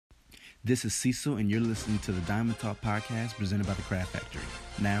This is Cecil, and you're listening to the Diamond Talk podcast presented by the Craft Factory.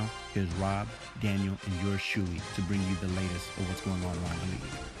 Now, here's Rob, Daniel, and yours truly to bring you the latest of what's going on around the league.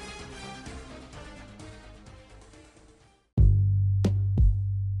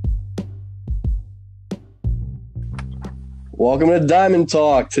 Welcome to Diamond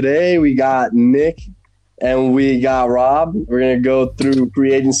Talk. Today we got Nick and we got Rob. We're going to go through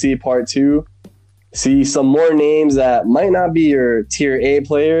free agency part 2, see some more names that might not be your tier A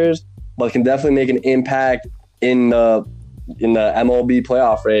players, but can definitely make an impact in the MLB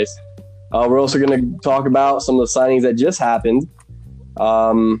playoff race. We're also going to talk about some of the signings that just happened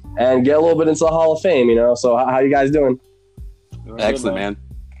and get a little bit into the Hall of Fame, So how you guys doing? Excellent, man.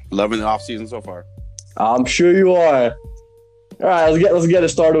 Loving the offseason so far. I'm sure you are. All right, let's get it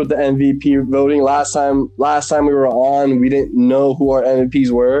started with the MVP voting. Last time we were on, we didn't know who our MVPs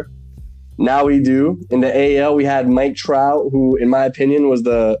were. Now we do. In the AL, we had Mike Trout, who, in my opinion, was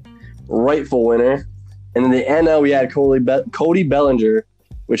the rightful winner. And in the NL, we had Cody Bellinger,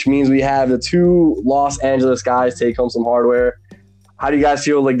 which means we have the two Los Angeles guys take home some hardware. How do you guys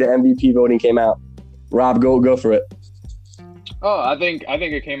feel like the MVP voting came out? Rob, go for it. Oh, I think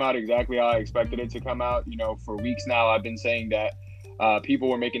it came out exactly how I expected it to come out. For weeks now, I've been saying that people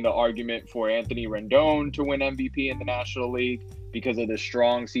were making the argument for Anthony Rendon to win MVP in the National League because of the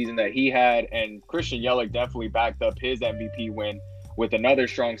strong season that he had, and Christian Yelich definitely backed up his MVP win with another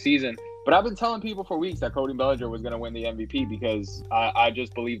strong season. But I've been telling people for weeks that Cody Bellinger was going to win the MVP because I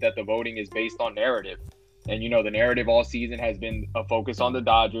just believe that the voting is based on narrative. And, the narrative all season has been a focus on the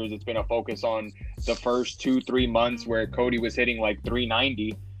Dodgers. It's been a focus on the first 2-3 months where Cody was hitting like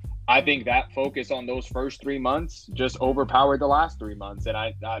 390. I think that focus on those first 3 months just overpowered the last 3 months. And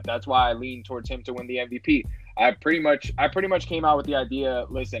that's why I lean towards him to win the MVP. I pretty much came out with the idea,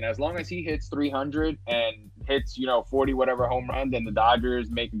 listen, as long as he hits 300 and hits, 40 whatever home runs and the Dodgers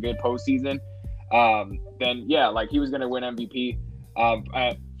make a good postseason, then yeah, like he was going to win MVP.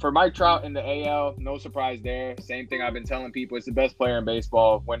 For Mike Trout in the AL, no surprise there. Same thing I've been telling people. It's the best player in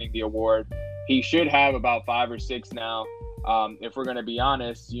baseball winning the award. He should have about 5 or 6 now. If we're going to be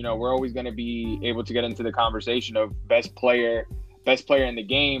honest, we're always going to be able to get into the conversation of best player in the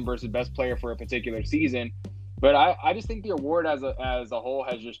game versus best player for a particular season. But I just think the award as a whole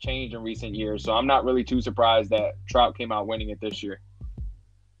has just changed in recent years. So I'm not really too surprised that Trout came out winning it this year.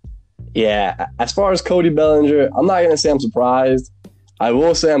 Yeah, as far as Cody Bellinger, I'm not going to say I'm surprised. I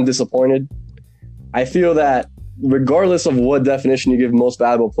will say I'm disappointed. I feel that regardless of what definition you give most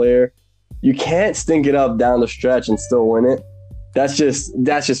valuable player, you can't stink it up down the stretch and still win it. That's just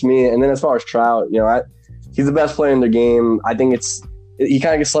me. And then as far as Trout, he's the best player in the game. I think he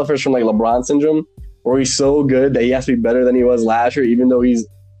kind of suffers from like LeBron syndrome, where he's so good that he has to be better than he was last year, even though he's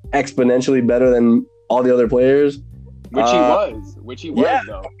exponentially better than all the other players. Which he was,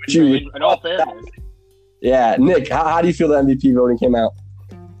 though. In all fairness. Yeah. Nick, how do you feel the MVP voting came out?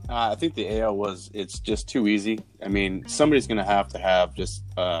 I think the AL it's just too easy. I mean, somebody's going to have just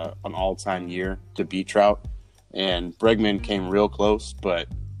an all-time year to beat Trout. And Bregman came real close, but,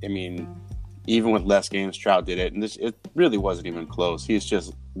 I mean, even with less games, Trout did it. And it really wasn't even close. He's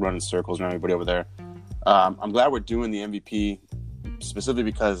just running circles around everybody over there. I'm glad we're doing the MVP specifically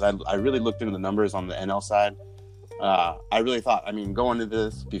because I really looked into the numbers on the NL side. I really thought, going into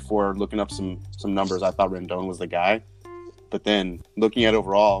this before looking up some numbers, I thought Rendon was the guy. But then looking at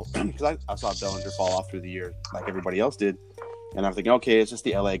overall, because I saw Bellinger fall off through the year like everybody else did. And I'm thinking, okay, it's just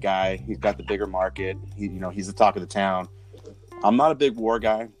the LA guy. He's got the bigger market. He's the talk of the town. I'm not a big WAR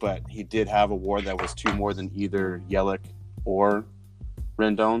guy, but he did have a WAR that was 2 more than either Yelich or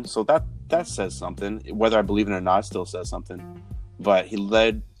Rendon. So that says something. Whether I believe it or not, it still says something. But he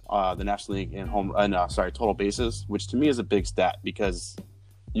led the National League in total bases, which to me is a big stat because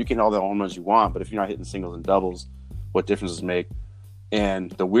you can hit all the home runs you want, but if you're not hitting singles and doubles, what difference does it make? And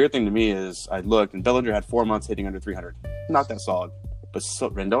the weird thing to me is I looked, and Bellinger had 4 months hitting under 300. Not that solid. But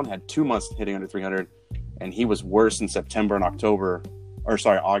Rendon had 2 months hitting under 300, and he was worse in August,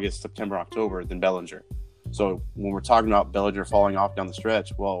 September, October than Bellinger. So when we're talking about Bellinger falling off down the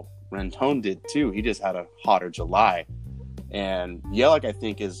stretch, well, Rendon did too. He just had a hotter July. And Yelich, I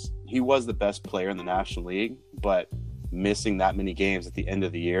think, he was the best player in the National League, but missing that many games at the end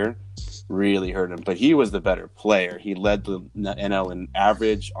of the year really hurt him. But he was the better player. He led the NL in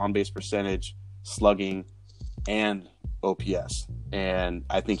average, on-base percentage, slugging, and OPS. And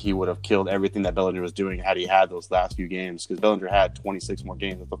I think he would have killed everything that Bellinger was doing had he had those last few games, because Bellinger had 26 more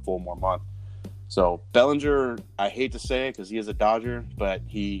games with a full more month. So Bellinger, I hate to say it because he is a Dodger, but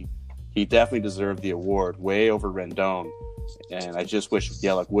he definitely deserved the award way over Rendon. And I just wish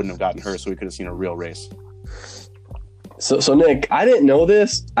Yelich wouldn't have gotten hurt so we could have seen a real race. So Nick, I didn't know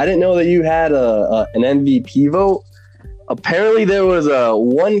this. I didn't know that you had an MVP vote. Apparently, there was a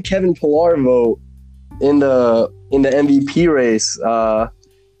one Kevin Pillar vote in the MVP race. How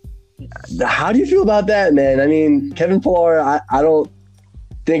do you feel about that, man? I mean, Kevin Pillar, I don't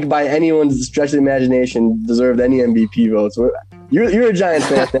think by anyone's stretch of the imagination deserved any MVP votes. You're a Giants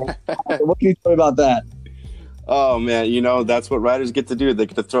fan, man. What can you tell me about that? Oh man, that's what writers get to do. They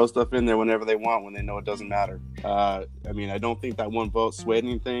get to throw stuff in there whenever they want when they know it doesn't matter. I don't think that one vote swayed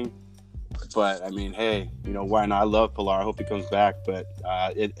anything, but I mean, hey, why not? I love Pillar. I hope he comes back, but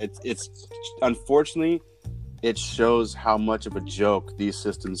it's unfortunately it shows how much of a joke these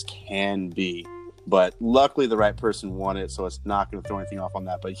systems can be. But luckily, the right person won it, so it's not going to throw anything off on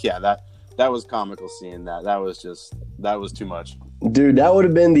that. But yeah, that was comical seeing that. That was too much. Dude, that would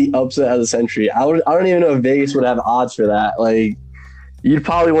have been the upset of the century. I don't even know if Vegas would have odds for that. Like, you'd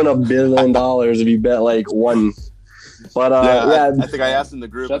probably win $1 billion if you bet like one. But I think I asked in the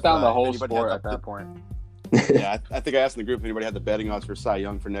group. Shut down the whole sport at that point. Yeah, I think I asked in the group if anybody had the betting odds for Cy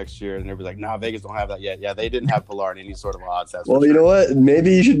Young for next year, and everybody's like, "Nah, Vegas don't have that yet." Yeah, they didn't have Pillar in any sort of odds. Well, you know what?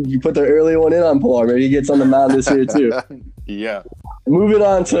 Maybe you put the early one in on Pillar. Maybe he gets on the mound this year too. Yeah. Moving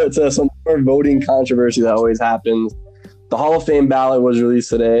on to some more voting controversy that always happens. The Hall of Fame ballot was released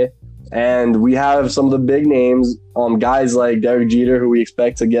today, and we have some of the big names, guys like Derek Jeter, who we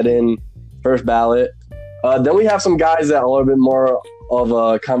expect to get in first ballot. Then we have some guys that are a little bit more of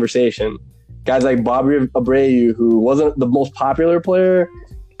a conversation. Guys like Bobby Abreu, who wasn't the most popular player,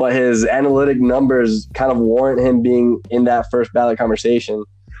 but his analytic numbers kind of warrant him being in that first ballot conversation.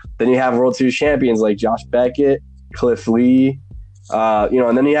 Then you have World Series champions like Josh Beckett, Cliff Lee,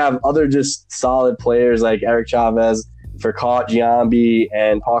 and then you have other just solid players like Eric Chavez, Furcat Giambi,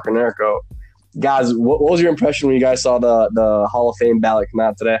 and Paul Konerko. Guys, what was your impression when you guys saw the Hall of Fame ballot come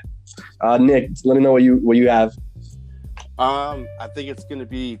out today? Nick, let me know what you have. I think it's going to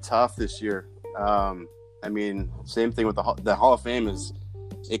be tough this year. Same thing with the Hall of Fame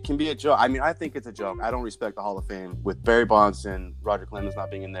it can be a joke. I think it's a joke. I don't respect the Hall of Fame with Barry Bonds and Roger Clemens not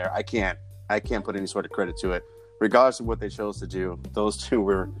being in there. I can't put any sort of credit to it, regardless of what they chose to do. Those two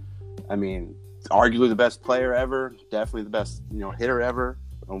were, arguably the best player ever, definitely the best, hitter ever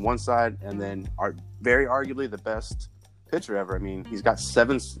on one side, and then very arguably the best pitcher ever. He's got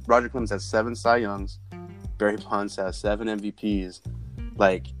 7. Roger Clemens has 7 Cy Youngs. Barry Bonds has 7 MVPs.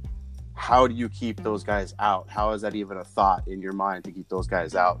 Like, how do you keep those guys out? How is that even a thought in your mind to keep those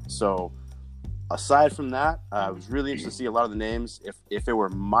guys out? So, aside from that, I was really interested to see a lot of the names. If it were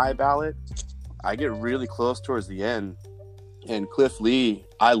my ballot, I get really close towards the end. And Cliff Lee,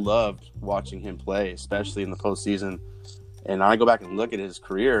 I loved watching him play, especially in the postseason. And I go back and look at his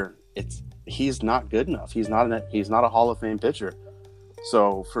career. He's not good enough. He's not a Hall of Fame pitcher.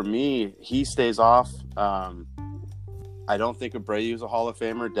 So for me, he stays off. I don't think Abreu is a Hall of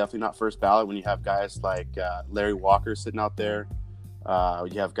Famer. Definitely not first ballot when you have guys like Larry Walker sitting out there.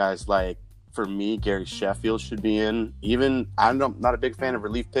 You have guys like, for me, Gary Sheffield should be in. Even I'm not a big fan of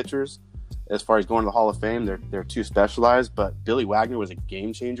relief pitchers as far as going to the Hall of Fame. They're too specialized. But Billy Wagner was a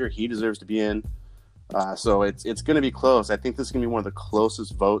game changer. He deserves to be in. So it's going to be close. I think this is going to be one of the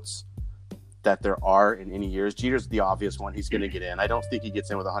closest votes that there are in any years. Jeter's the obvious one. He's going to get in. I don't think he gets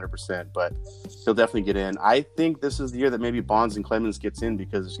in with 100%, but he'll definitely get in. I think this is the year that maybe Bonds and Clemens gets in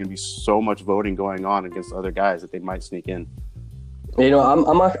because there's going to be so much voting going on against other guys that they might sneak in. I'm kind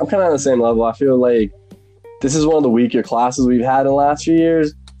of on the same level. I feel like this is one of the weaker classes we've had in the last few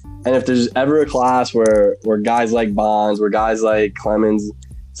years. And if there's ever a class where guys like Bonds, where guys like Clemens,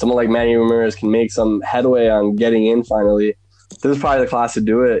 someone like Manny Ramirez can make some headway on getting in finally, this is probably the class to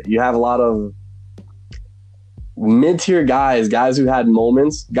do it. You have a lot of mid-tier guys who had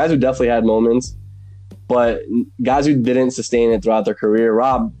moments, guys who definitely had moments, but guys who didn't sustain it throughout their career.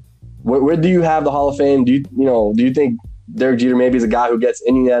 Rob, where do you have the Hall of Fame? Do you think Derek Jeter maybe is a guy who gets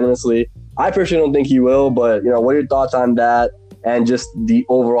in unanimously? I personally don't think he will, but what are your thoughts on that and just the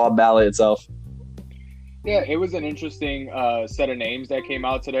overall ballot itself? Yeah, it was an interesting set of names that came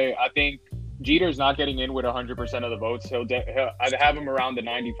out today. I think Jeter's not getting in with 100% of the votes. I'd have him around the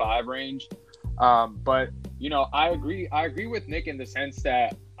 95 range. But I agree with Nick in the sense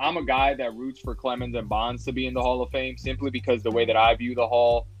that I'm a guy that roots for Clemens and Bonds to be in the Hall of Fame simply because the way that I view the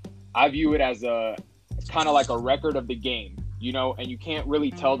Hall, I view it as it's kind of like a record of the game, and you can't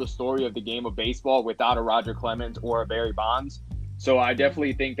really tell the story of the game of baseball without a Roger Clemens or a Barry Bonds. So I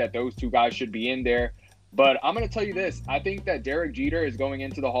definitely think that those two guys should be in there. But I'm going to tell you this. I think that Derek Jeter is going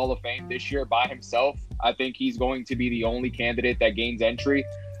into the Hall of Fame this year by himself. I think he's going to be the only candidate that gains entry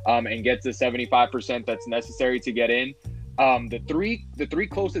and gets the 75% that's necessary to get in. The three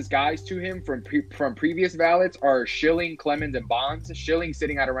closest guys to him from previous ballots are Schilling, Clemens, and Bonds. Schilling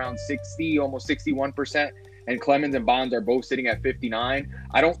sitting at around 60, almost 61%, and Clemens and Bonds are both sitting at 59.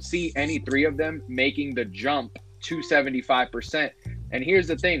 I don't see any three of them making the jump to 75%. And here's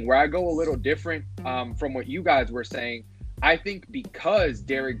the thing, where I go a little different from what you guys were saying. I think because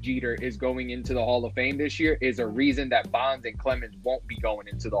Derek Jeter is going into the Hall of Fame this year is a reason that Bonds and Clemens won't be going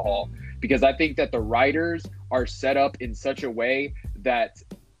into the Hall. Because I think that the writers are set up in such a way that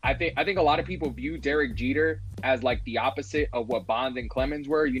I think a lot of people view Derek Jeter as like the opposite of what Bonds and Clemens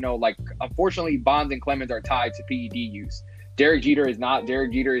were. You know, like unfortunately Bonds and Clemens are tied to PED use. Derek Jeter is not.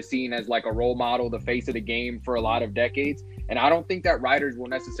 Derek Jeter is seen as like a role model, the face of the game for a lot of decades. And I don't think that writers will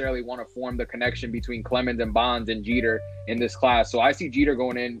necessarily want to form the connection between Clemens and Bonds and Jeter in this class. So I see Jeter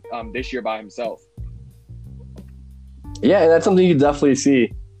going in this year by himself. Yeah, and that's something you definitely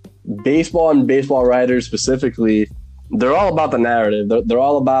see. Baseball and baseball writers specifically, they're all about the narrative. They're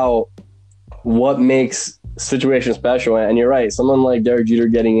all about what makes situations special. And you're right, someone like Derek Jeter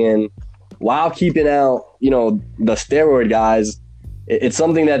getting in while keeping out, you know, the steroid guys, it's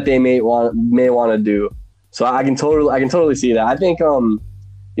something that they may want to do. So I can totally see that. I think you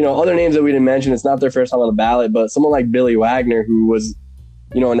know, other names that we didn't mention, it's not their first time on the ballot, but someone like Billy Wagner, who was,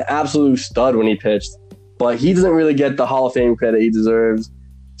 you know, an absolute stud when he pitched, but he doesn't really get the Hall of Fame credit he deserves.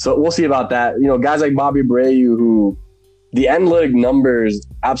 So we'll see about that. You know, guys like Bobby Abreu, who the analytic numbers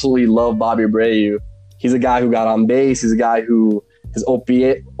absolutely love Bobby Abreu. He's a guy who got on base. He's a guy who his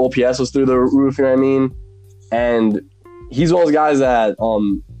OPS was through the roof, you know what I mean? And he's one of those guys that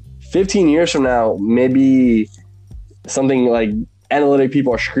 15 years from now, maybe something like analytic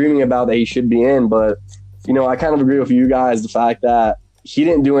people are screaming about that he should be in. But, you know, I kind of agree with you guys, the fact that he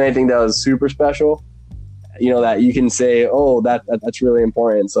didn't do anything that was super special, you know, that you can say, oh, that's really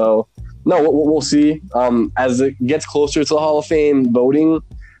important. So, no, we'll see. As it gets closer to the Hall of Fame voting,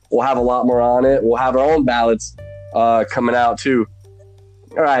 we'll have a lot more on it. We'll have our own ballots coming out too.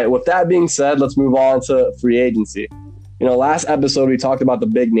 All right, with that being said, let's move on to free agency. You know, last episode we talked about the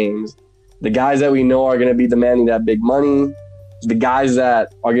big names, the guys that we know are going to be demanding that big money, the guys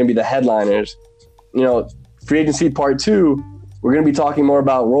that are going to be the headliners. You know, free agency part 2, we're going to be talking more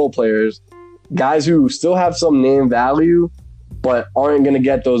about role players, guys who still have some name value, but aren't going to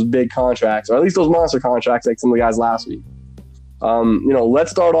get those big contracts, or at least those monster contracts like some of the guys last week. You know,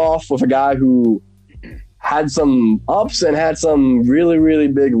 let's start off with a guy who had some ups and had some really, really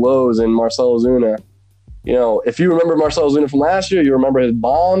big lows in Marcell Ozuna. You know, if you remember Marcell Ozuna from last year, you remember his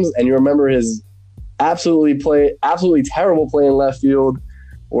bombs and you remember his absolutely terrible play in left field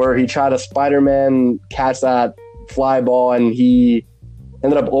where he tried to Spider-Man catch that fly ball and he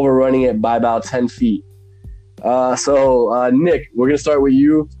ended up overrunning it by about 10 feet. So, Nick, we're going to start with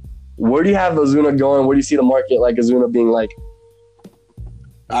you. Where do you have Ozuna going? Where do you see the market like Ozuna being like?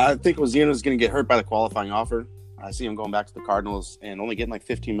 I think Ozuna's going to get hurt by the qualifying offer. I see him going back to the Cardinals and only getting like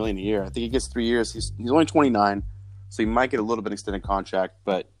 $15 million a year. I think he gets 3 years. He's only 29, so he might get a little bit extended contract,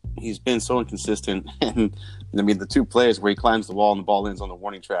 but he's been so inconsistent. And I mean, the two plays where he climbs the wall and the ball lands on the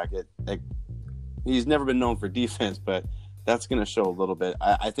warning track, he's never been known for defense, but that's going to show a little bit.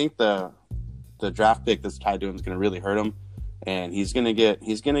 I think the draft pick that's tied to him is going to really hurt him, and he's going to get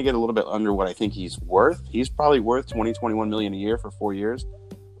a little bit under what I think he's worth. He's probably worth $21 million a year for 4 years,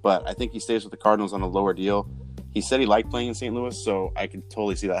 but I think he stays with the Cardinals on a lower deal. He said he liked playing in St. Louis, so I can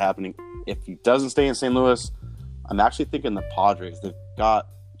totally see that happening. If he doesn't stay in St. Louis, I'm actually thinking the Padres.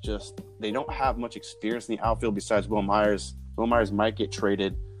 They don't have much experience in the outfield besides Will Myers. Will Myers might get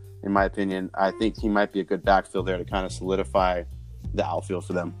traded, in my opinion. I think he might be a good backfield there to kind of solidify the outfield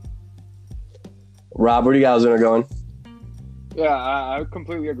for them. Rob, where do you guys are going? Yeah, I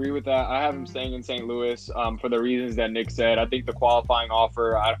completely agree with that. I have him staying in St. Louis for the reasons that Nick said. I think the qualifying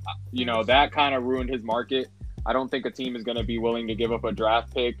offer, that kind of ruined his market. I don't think a team is going to be willing to give up a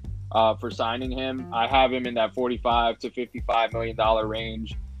draft pick for signing him. I have him in that $45 to $55 million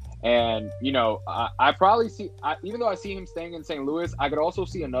range. And, you know, I probably see, even though I see him staying in St. Louis, I could also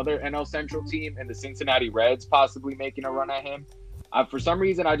see another NL Central team and the Cincinnati Reds possibly making a run at him. For some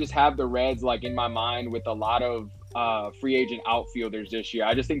reason, I just have the Reds like in my mind with a lot of free agent outfielders this year.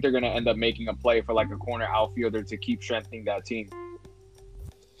 I just think they're going to end up making a play for like a corner outfielder to keep strengthening that team.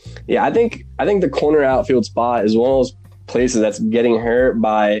 Yeah, I think the corner outfield spot is one of those places that's getting hurt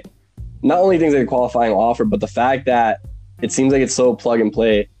by not only things like a qualifying offer, but the fact that it seems like it's so plug and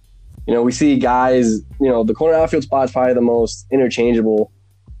play. You know, we see guys, you know, the corner outfield spot is probably the most interchangeable,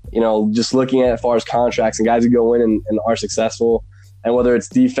 you know, just looking at as far as contracts and guys who go in and are successful. And whether it's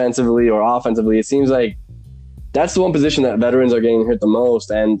defensively or offensively, it seems like that's the one position that veterans are getting hurt the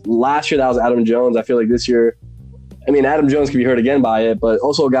most. And last year that was Adam Jones. I feel like this year I mean, Adam Jones could be hurt again by it, but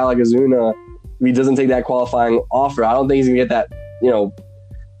also a guy like Ozuna, if he doesn't take that qualifying offer, I don't think he's going to get that,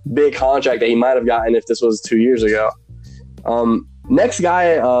 big contract that he might have gotten if this was 2 years ago. Next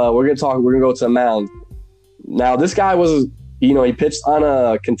guy, we're going to go to the mound. Now, this guy was, he pitched on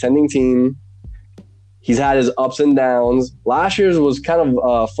a contending team. He's had his ups and downs. Last year's was kind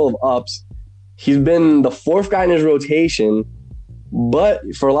of full of ups. He's been the fourth guy in his rotation, but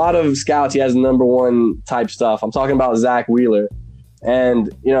for a lot of scouts, he has number one type stuff. I'm talking about Zach Wheeler. And,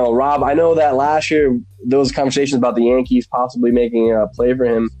 Rob, I know that last year there was conversations about the Yankees possibly making a play for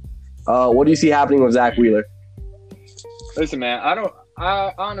him. What do you see happening with Zach Wheeler? Listen, man,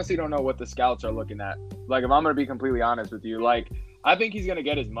 I honestly don't know what the scouts are looking at. Like, if I'm going to be completely honest with you, I think he's going to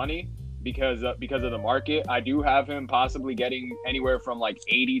get his money because of the market. I do have him possibly getting anywhere from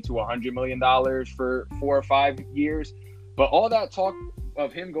 $80 to $100 million for 4 or 5 years. But all that talk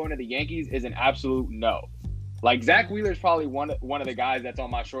of him going to the Yankees is an absolute no. Zach Wheeler's probably one of the guys that's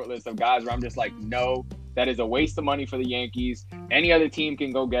on my short list of guys where I'm just no, that is a waste of money for the Yankees. Any other team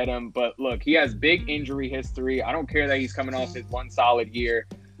can go get him. But look, he has big injury history. I don't care that he's coming off his one solid year.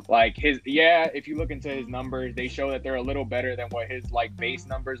 If you look into his numbers, they show that they're a little better than what his base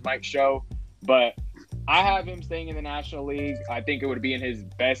numbers might show. But I have him staying in the National League. I think it would be in his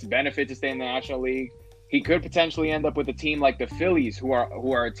best benefit to stay in the National League. He could potentially end up with a team like the Phillies, who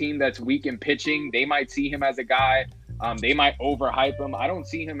are a team that's weak in pitching. They might see him as a guy. They might overhype him. I don't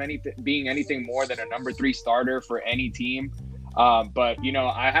see him being anything more than a number 3 starter for any team. But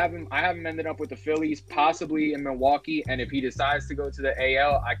I have him ended up with the Phillies, possibly in Milwaukee. And if he decides to go to the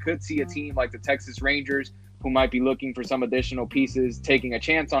AL, I could see a team like the Texas Rangers, who might be looking for some additional pieces, taking a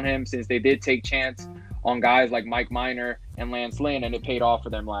chance on him, since they did take chance on guys like Mike Minor and Lance Lynn, and it paid off for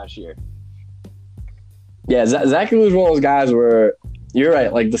them last year. Yeah, Zach Wheeler was one of those guys where you're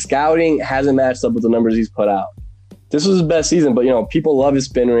right. The scouting hasn't matched up with the numbers he's put out. This was his best season, but people love his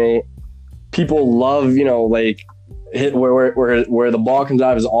spin rate. People love hit where the ball comes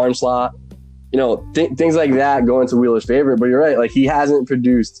out of his arm slot. Things like that go into Wheeler's favor. But you're right. He hasn't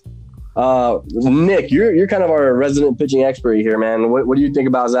produced. Nick, you're kind of our resident pitching expert here, man. What do you think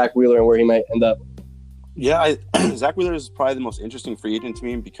about Zach Wheeler and where he might end up? Yeah, Zach Wheeler is probably the most interesting free agent to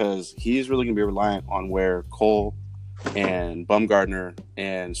me because he's really going to be reliant on where Cole and Bumgarner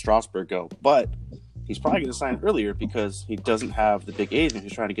and Strasburg go. But he's probably going to sign earlier because he doesn't have the big agent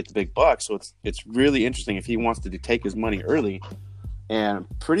who's trying to get the big bucks. So it's really interesting if he wants to take his money early. And I'm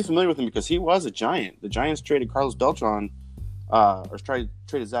pretty familiar with him because he was a Giant. The Giants traded Carlos Beltran,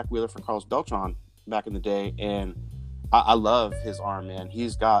 traded Zach Wheeler for Carlos Beltran back in the day, and I love his arm, man.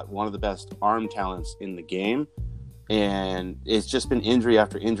 He's got one of the best arm talents in the game, and it's just been injury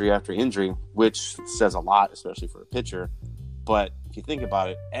after injury after injury, which says a lot, especially for a pitcher. But if you think about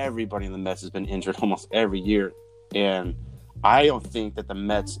it, everybody in the Mets has been injured almost every year, and I don't think that the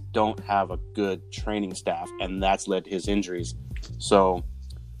Mets don't have a good training staff, and that's led to his injuries. So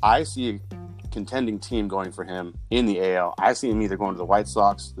I see a contending team going for him in the AL. I see him either going to the White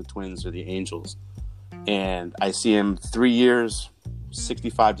Sox, the Twins, or the Angels. And I see him 3 years,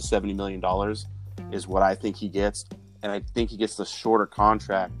 $65 to $70 million is what I think he gets. And I think he gets the shorter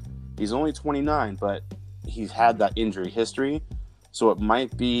contract. He's only 29, but he's had that injury history. So it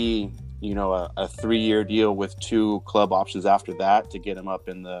might be, a 3-year deal with 2 club options after that to get him up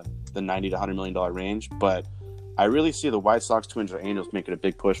in the $90 to $100 million range. But I really see the White Sox, Twins, or Angels making a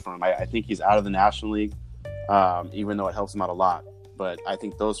big push for him. I think he's out of the National League, even though it helps him out a lot. But I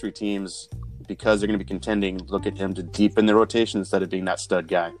think those 3 teams, because they're going to be contending, look at him to deepen their rotation instead of being that stud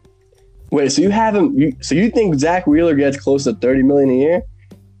guy. Wait, so you have him? So you think Zach Wheeler gets close to $30 million a year?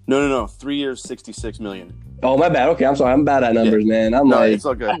 No. 3 years, $66 million. Oh, my bad. Okay, I'm sorry. I'm bad at numbers, man. It's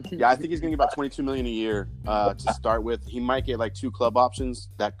all good. Yeah, I think he's going to get about $22 million a year to start with. He might get 2 club options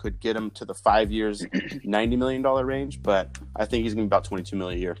that could get him to the 5 years, $90 million range. But I think he's going to be about $22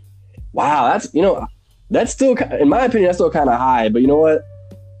 million a year. Wow, that's still, in my opinion, that's still kind of high. But you know what?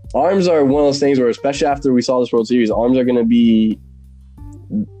 Arms are one of those things where, especially after we saw this World Series, arms are going to be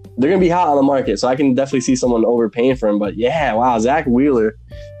hot on the market. So I can definitely see someone overpaying for him. But yeah, wow, Zach Wheeler.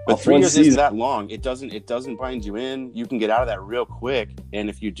 But 3 years isn't that long. It doesn't bind you in. You can get out of that real quick. And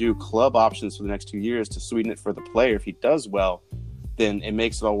if you do club options for the next 2 years to sweeten it for the player, if he does well, then it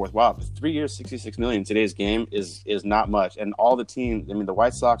makes it all worthwhile. But 3 years, $66 million in today's game is not much. And all the teams, the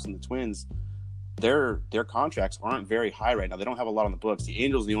White Sox and the Twins, their contracts aren't very high right now. They don't have a lot on the books. The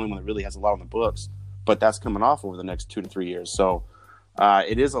Angels are the only one that really has a lot on the books, but that's coming off over the next 2 to 3 years. So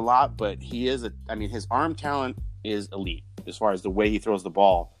it is a lot, but his arm talent is elite as far as the way he throws the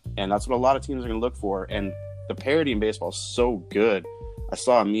ball. And that's what a lot of teams are going to look for. And the parity in baseball is so good. I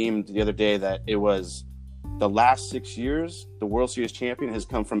saw a meme the other day that it was the last 6 years, the World Series champion has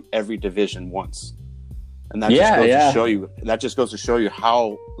come from every division once. And that just goes to show you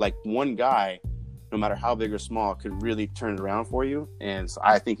how, like, one guy, no matter how big or small, could really turn it around for you. And so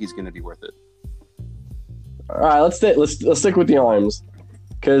I think he's going to be worth it. All right, let's stick with the arms,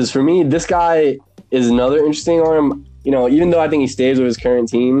 because for me, this guy is another interesting arm. You know, even though I think he stays with his current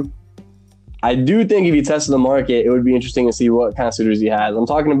team, I do think if he tested the market, it would be interesting to see what kind of suitors he has. I'm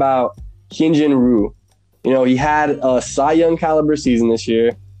talking about Hyun-Jin Ryu. You know, he had a Cy Young caliber season this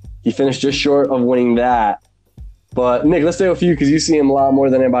year. He finished just short of winning that. But Nick, let's stay with you because you see him a lot more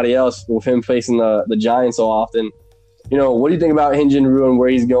than anybody else with him facing the Giants so often. You know, what do you think about Hyun-Jin Ryu and where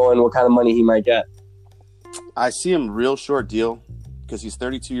he's going, what kind of money he might get? I see him real short deal because he's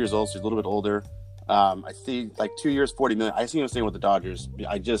 32 years old, so he's a little bit older. I see like 2 years, $40 million. I see him staying with the Dodgers.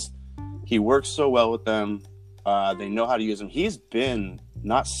 He works so well with them. They know how to use him. He's been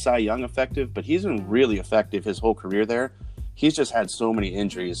not Cy Young effective, but he's been really effective his whole career there. He's just had so many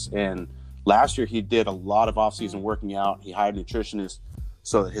injuries. And last year he did a lot of offseason working out. He hired a nutritionist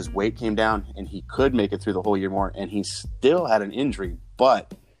so that his weight came down and he could make it through the whole year more. And he still had an injury,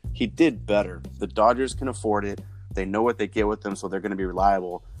 but he did better. The Dodgers can afford it. They know what they get with them, so they're going to be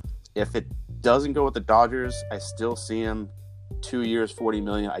reliable. If it doesn't go with the Dodgers, I still see him 2 years, $40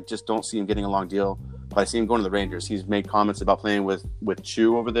 million. I just don't see him getting a long deal, but I see him going to the Rangers. He's made comments about playing with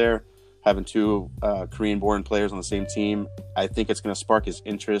Chu over there, having two Korean-born players on the same team. I think it's going to spark his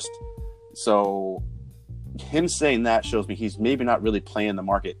interest. So him saying that shows me he's maybe not really playing the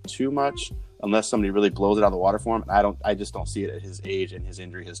market too much unless somebody really blows it out of the water for him. I just don't see it at his age and his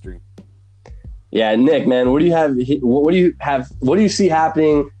injury history. Yeah, Nick, man, what do you see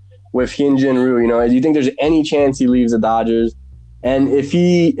happening with Hyun-Jin Ryu? You know, do you think there's any chance he leaves the Dodgers? And if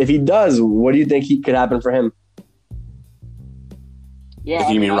he does, what do you think could happen for him? Yeah,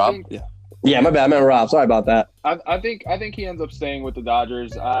 you mean Rob? Yeah, my bad. I meant Rob. Sorry about that. I think he ends up staying with the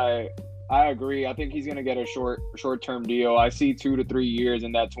Dodgers. I agree. I think he's going to get a short-term deal. I see 2 to 3 years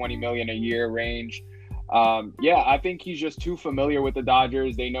in that $20 million a year range. I think he's just too familiar with the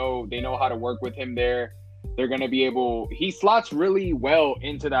Dodgers. They know how to work with him there. They're going to be able. He slots really well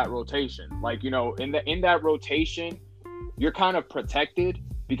into that rotation. Like, you know, in that rotation, you're kind of protected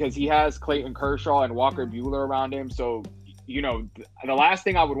because he has Clayton Kershaw and Walker Buehler around him. So, you know, the last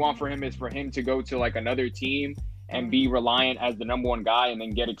thing I would want for him is for him to go to like another team and be reliant as the number one guy and then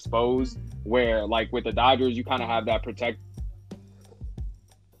get exposed, where like with the Dodgers, you kind of have that protect.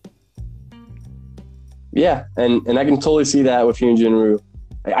 Yeah, and I can totally see that with Hyun-Jin Ryu.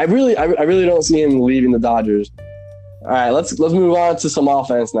 I really don't see him leaving the Dodgers. All right, let's move on to some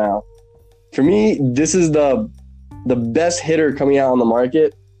offense now. For me, this is the best hitter coming out on the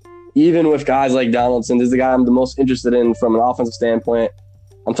market, even with guys like Donaldson. This is the guy I'm the most interested in from an offensive standpoint.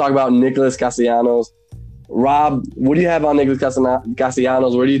 I'm talking about Nicholas Castellanos. Rob, what do you have on Nicholas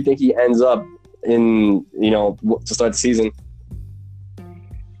Castellanos? Where do you think he ends up in, you know, to start the season?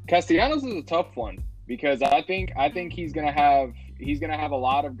 Castellanos is a tough one because I think he's gonna have a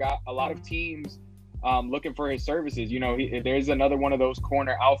lot of teams looking for his services. You know, there's another one of those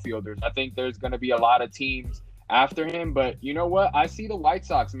corner outfielders. I think there's gonna be a lot of teams after him, but you know what? I see the White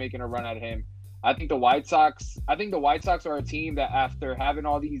Sox making a run at him. I think the White Sox are a team that after having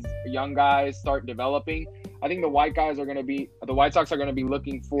all these young guys start developing, I think the White Sox are going to be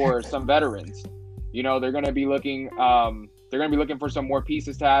looking for some veterans. You know, they're going to be looking for some more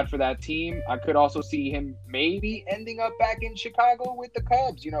pieces to add for that team. I could also see him maybe ending up back in Chicago with the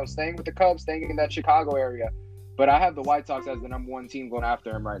Cubs, you know, staying with the Cubs, staying in that Chicago area. But I have the White Sox as the number one team going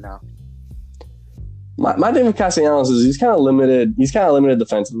after him right now. My thing with Castellanos is he's kind of limited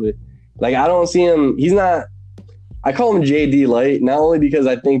defensively. Like, I don't see him. I call him JD light, not only because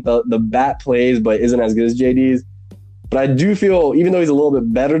I think the bat plays but isn't as good as JD's, but I do feel, even though he's a little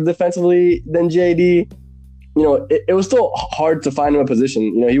bit better defensively than JD, you know, it was still hard to find him a position.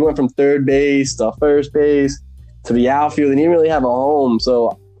 You know, he went from third base to first base to the outfield, and he didn't really have a home.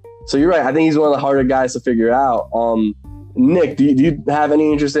 So you're right. I think he's one of the harder guys to figure out. Nick, do you have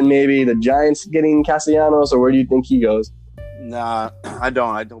any interest in maybe the Giants getting Castellanos, or where do you think he goes? Nah, I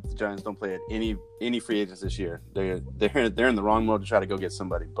don't. I hope the Giants don't play at any free agents this year. They're in the wrong mode to try to go get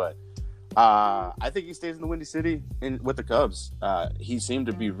somebody. But I think he stays in the Windy City with the Cubs. He seemed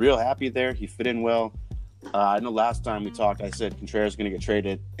to be real happy there. He fit in well. I know last time we talked, I said Contreras is going to get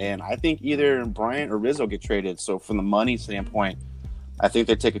traded, and I think either Bryant or Rizzo get traded. So from the money standpoint, I think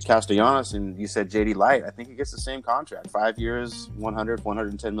they take a Castellanos, and you said JD Light. I think he gets the same contract, 5 years,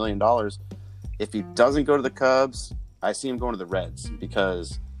 $110 million. If he doesn't go to the Cubs, I see him going to the Reds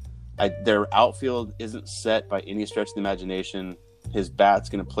because their outfield isn't set by any stretch of the imagination. His bat's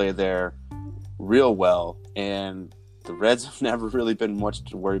going to play there. real well, and the Reds have never really been much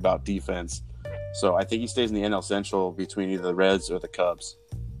to worry about defense. So I think he stays in the NL Central between either the Reds or the Cubs.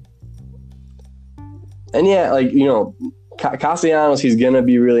 And yeah, like, you know, Castellanos, he's gonna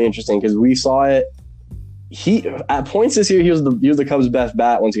be really interesting because we saw it. He at points this year, he was the Cubs' best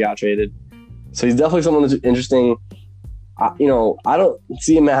bat once he got traded. So he's definitely someone that's interesting. You know, I don't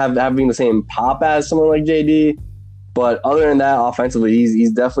see him having the same pop as someone like JD, but other than that, offensively,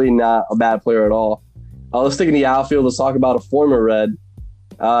 he's definitely not a bad player at all. Let's stick in the outfield. Let's talk about a former Red,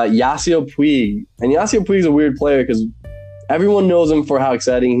 Yasiel Puig. And Yasiel Puig is a weird player because everyone knows him for how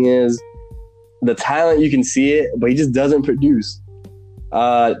exciting he is. The talent, you can see it, but he just doesn't produce.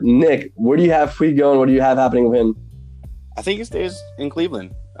 Nick, where do you have Puig going? What do you have happening with him? I think he stays in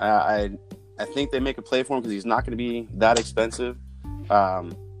Cleveland. I think they make a play for him because he's not going to be that expensive.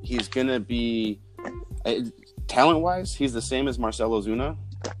 He's going to be talent-wise, he's the same as Marcell Ozuna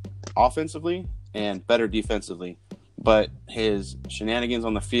offensively and better defensively. But his shenanigans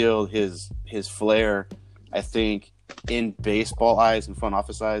on the field, his flair, I think in baseball eyes and front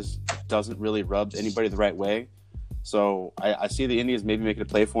office eyes, doesn't really rub anybody the right way. So I see the Indians maybe making a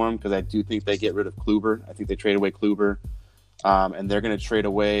play for him because I do think they get rid of Kluber. I think they trade away Kluber. And they're going to trade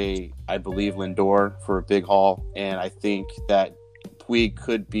away, I believe, Lindor for a big haul. And I think that Puig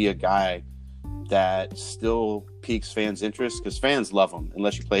could be a guy that still piques fans' interest because fans love him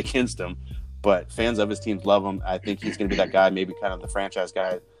unless you play against him. But fans of his teams love him. I think he's going to be that guy, maybe kind of the franchise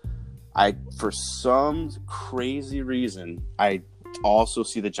guy. For some crazy reason, I also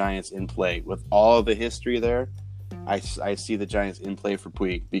see the Giants in play. With all of the history there, I see the Giants in play for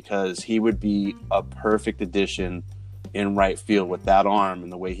Puig because he would be a perfect addition in right field with that arm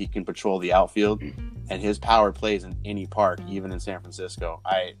and the way he can patrol the outfield, and his power plays in any park, even in San Francisco.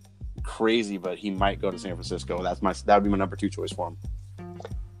 Crazy, but he might go to San Francisco. That would be my number 2 choice for him.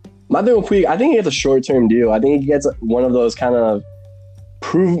 My thing with Puig, I think he gets a short-term deal. I think he gets one of those kind of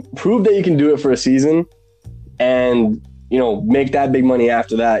prove that you can do it for a season, and you know, make that big money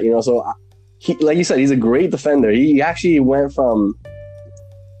after that. You know, so he, like you said, he's a great defender. He actually went from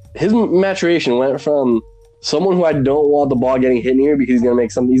his maturation went from someone who I don't want the ball getting hit near because he's gonna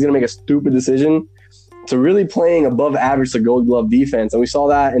make a stupid decision to really playing above average to Gold Glove defense. And we saw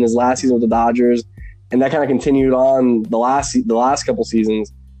that in his last season with the Dodgers, and that kind of continued on the last couple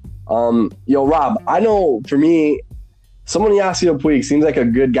seasons. Rob, I know for me, someone Yasiel Puig seems like a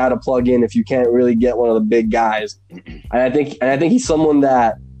good guy to plug in if you can't really get one of the big guys. And I think he's someone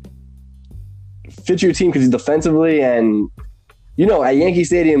that fits your team because he's defensively, and you know, at Yankee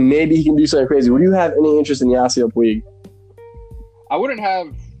Stadium, maybe he can do something crazy. Would you have any interest in Yasiel Puig? I wouldn't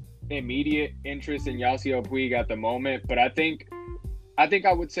have immediate interest in Yasiel Puig at the moment, but I think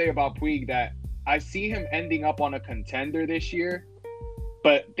I would say about Puig that I see him ending up on a contender this year.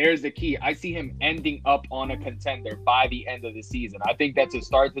 But there's the key. I see him ending up on a contender by the end of the season. I think that to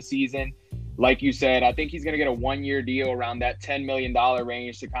start the season, like you said, I think he's going to get a 1-year deal around that $10 million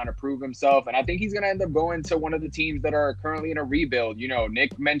range to kind of prove himself. And I think he's going to end up going to one of the teams that are currently in a rebuild. You know,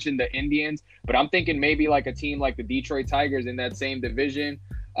 Nick mentioned the Indians, but I'm thinking maybe like a team like the Detroit Tigers in that same division.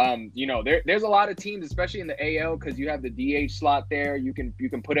 You know, there's a lot of teams, especially in the AL, because you have the DH slot there. You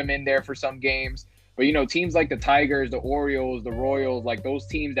can put him in there for some games. But, you know, teams like the Tigers, the Orioles, the Royals, like those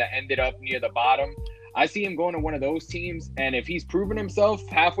teams that ended up near the bottom, I see him going to one of those teams. And if he's proven himself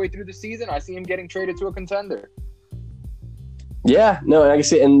halfway through the season, I see him getting traded to a contender. Yeah, no, like I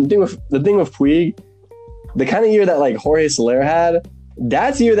say, and the thing with Puig, the kind of year that like Jorge Soler had,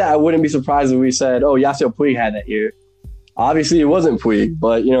 that's the year that I wouldn't be surprised if we said, oh, Yasiel Puig had that year. Obviously, it wasn't Puig,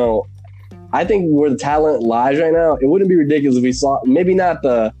 but, you know, I think where the talent lies right now, it wouldn't be ridiculous if we saw, maybe not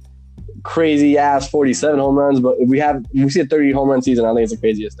the crazy ass 47 home runs, but if we see a 30 home run season, I think it's the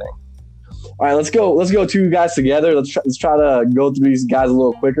craziest thing. All right, let's go 2 guys together. Let's try to go through these guys a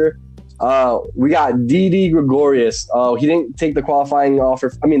little quicker. We got Didi Gregorius. He didn't take the qualifying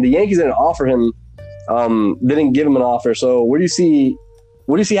offer. I mean, the Yankees didn't offer him. They didn't give him an offer. So what do you see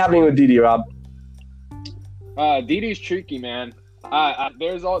happening with Didi, Rob? Didi's tricky, man.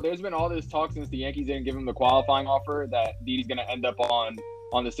 There's been all this talk since the Yankees didn't give him the qualifying offer that Didi's going to end up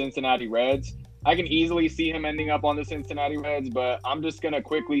on the Cincinnati Reds. I can easily see him ending up on the Cincinnati Reds, but I'm just going to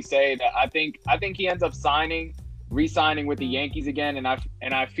quickly say that I think he ends up re-signing with the Yankees again,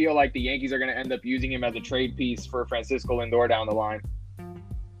 and I feel like the Yankees are going to end up using him as a trade piece for Francisco Lindor down the line.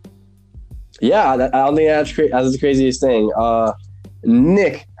 Yeah, I don't think that's the craziest thing.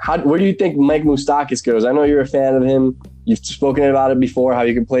 Nick, where do you think Mike Moustakas goes? I know you're a fan of him. You've spoken about it before, how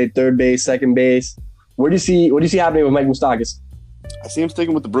you can play third base, second base. What do you see happening with Mike Moustakas? I see him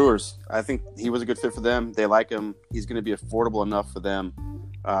sticking with the Brewers. I think he was a good fit for them. They like him. He's going to be affordable enough for them.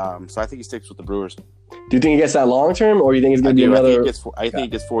 So I think he sticks with the Brewers. Do you think he gets that long term, or you think it's going to be another? I think he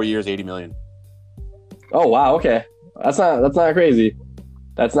gets 4 years, $80 million. Oh wow, okay, that's not crazy.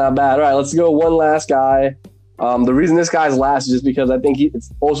 That's not bad. All right, let's go one last guy. The reason this guy's last is just because I think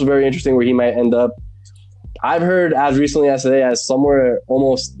it's also very interesting where he might end up. I've heard as recently as today as somewhere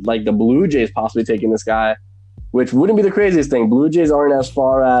almost like the Blue Jays possibly taking this guy, which wouldn't be the craziest thing. Blue Jays aren't as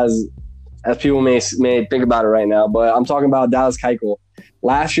far as people may think about it right now, but I'm talking about Dallas Keuchel.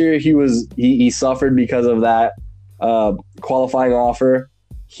 Last year he suffered because of that qualifying offer.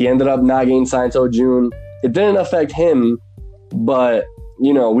 He ended up not getting signed until June. It didn't affect him, but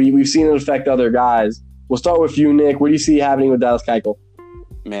we've seen it affect other guys. We'll start with you, Nick. What do you see happening with Dallas Keuchel?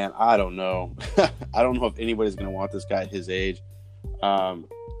 Man, I don't know. I don't know if anybody's going to want this guy at his age.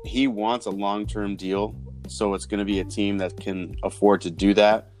 He wants a long-term deal, so it's going to be a team that can afford to do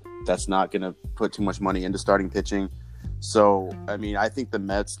that. That's not going to put too much money into starting pitching. So, I mean, I think the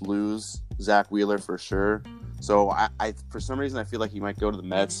Mets lose Zach Wheeler for sure. So, I for some reason, I feel like he might go to the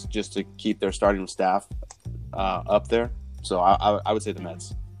Mets just to keep their starting staff up there. So, I would say the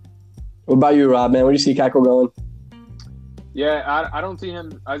Mets. What about you, Rob, man? Where do you see Keuchel going? Yeah, I don't see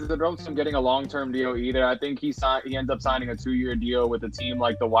him. I don't see him getting a long-term deal either. I think he ends up signing a 2-year deal with a team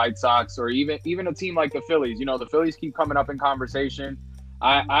like the White Sox or even a team like the Phillies. The Phillies keep coming up in conversation.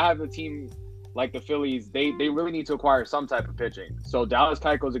 I have a team like the Phillies. They really need to acquire some type of pitching. So Dallas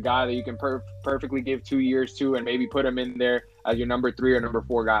Keuchel is a guy that you can perfectly give 2 years to and maybe put him in there as your number 3 or number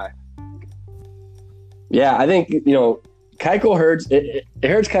 4 guy. Yeah, I think Keuchel hurts. It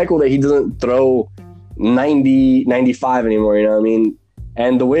hurts Keuchel that he doesn't throw 90, 95 anymore, you know what I mean?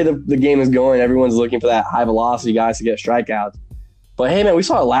 And the way the game is going, everyone's looking for that high-velocity guys to get strikeouts. But, hey, man, we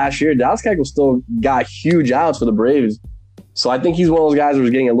saw it last year. Dallas Keuchel still got huge outs for the Braves. So I think he's one of those guys who's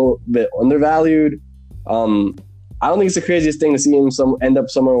getting a little bit undervalued. I don't think it's the craziest thing to see him end up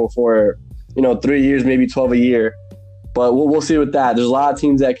somewhere for, 3 years, maybe 12 a year. But we'll see with that. There's a lot of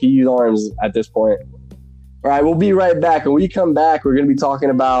teams that can use arms at this point. All right, we'll be right back. When we come back, we're going to be talking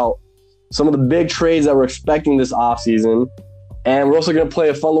about some of the big trades that we're expecting this offseason. And we're also going to play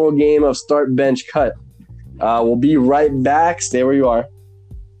a fun little game of start, bench, cut. We'll be right back. Stay where you are.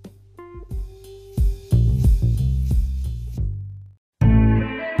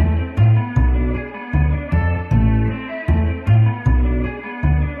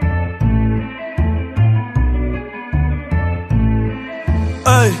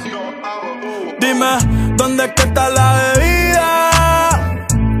 Ey, dime, ¿dónde es que está la bebida?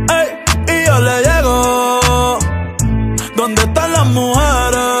 Ey, y yo le llego. ¿Dónde están las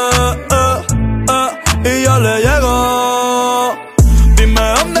mujeres? Y yo le llego. Dime,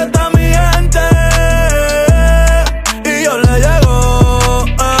 ¿dónde está mi gente? Y yo le llego.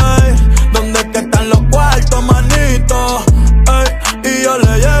 Ey, ¿dónde es que están los cuartos, manito? Ey, y yo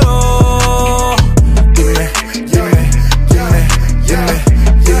le llego. Dime, dime, dime, dime.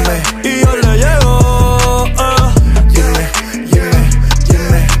 Y yo le llego,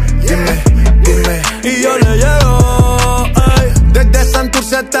 dime, y yo le llego, desde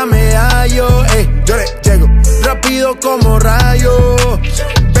Santurce hasta Medallo, yo le llego, rápido como rayo,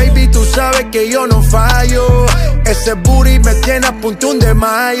 baby, tú sabes que yo no fallo, ese booty me tiene a punto de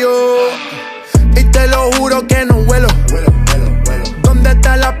mayo, y te lo juro que no vuelo, ¿dónde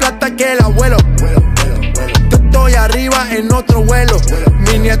está la plata que el abuelo? Yo estoy arriba en otro vuelo.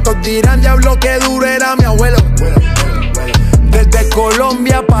 Mis nietos dirán, diablo, que duro era mi abuelo. Desde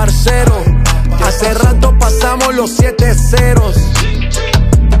Colombia, parcero. Hace rato pasamos los 7 ceros.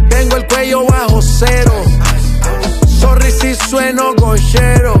 Tengo el cuello bajo cero. Sorry si sueno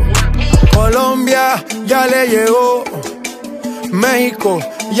gochero. Colombia ya le llegó. México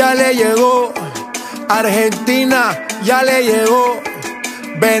ya le llegó. Argentina ya le llegó.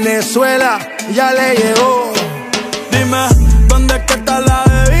 Venezuela ya le llegó. Dime, ¿dónde es que está la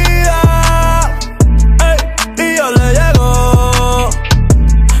bebida? Ey, y yo le llego.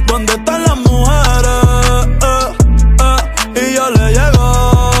 ¿Dónde están las mujeres? Y yo le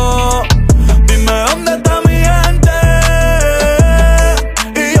llego. Dime, ¿dónde está mi gente?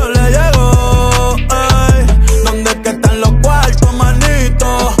 Y yo le llego. Ey, ¿dónde es que están los cuartos, manito?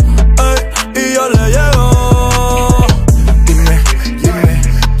 Ey, y yo le llego. Dime, dime,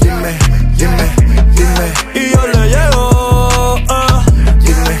 dime, dime, dime. Y yo le llego.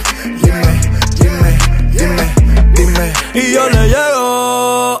 Dime, dime, dime, dime, dime. Y yo le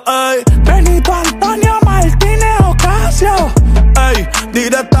llego. Ey, Benito Antonio Martínez Ocasio. Ey,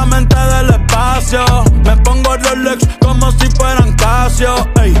 directamente del espacio. Me pongo Rolex como si fueran Casio.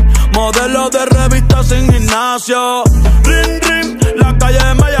 Ey, modelo de revista sin gimnasio. Ring, ring, la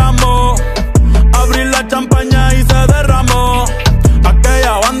calle me llamó. Abrí la champaña y se derramó.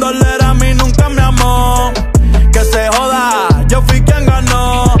 Aquella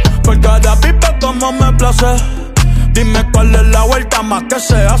más que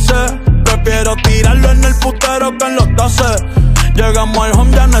se hace. Prefiero tirarlo en el putero que en los 12. Llegamos al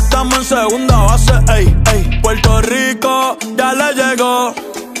home, ya no estamos en segunda base. Ey, ey. Puerto Rico ya le llegó.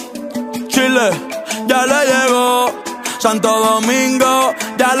 Chile ya le llegó. Santo Domingo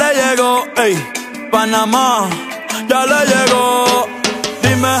ya le llegó. Ey. Panamá ya le llegó.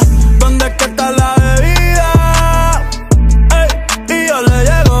 Dime, ¿dónde es que está la bebida? Ey, y yo le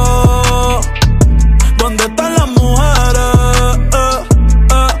llego. ¿Dónde están las mujeres?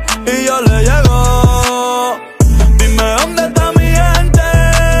 Y yo le llego. Dime, ¿dónde está mi gente?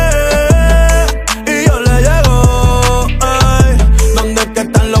 Y yo le llego. Ey, ¿dónde es que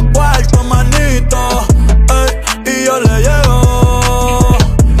están los cuartos, manito? Ey, y yo le llego.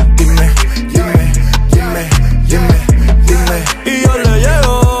 Dime, dime, dime, dime, dime. Y yo le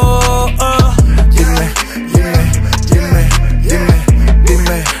llego. Dime, dime, dime, dime,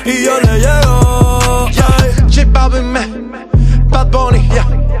 dime. Y yo le llego. J Balvin, Bad Bunny, yeah.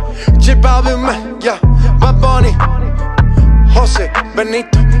 J Balvin, yeah. Bad Bunny. José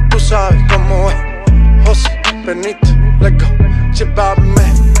Benito, tú sabes cómo es. José Benito, let's go. J Balvin,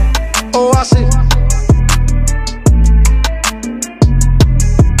 Oasis.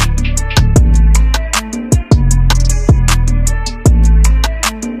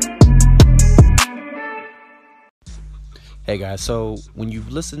 Hey guys, so when you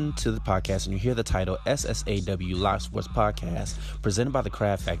listen to the podcast and you hear the title SSAW Live Sports Podcast presented by the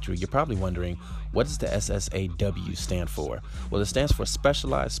Craft Factory, you're probably wondering, what does the SSAW stand for? Well, it stands for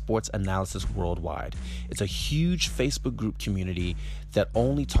Specialized Sports Analysis Worldwide. It's a huge Facebook group community that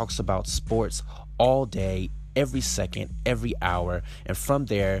only talks about sports all day, every second, every hour, and from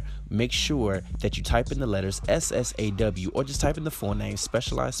there, make sure that you type in the letters SSAW or just type in the full name,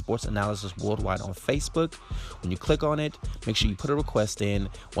 Specialized Sports Analysis Worldwide, on Facebook. When you click on it, make sure you put a request in.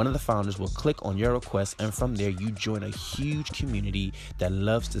 One of the founders will click on your request, and from there, you join a huge community that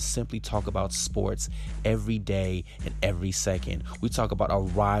loves to simply talk about sports every day and every second. We talk about a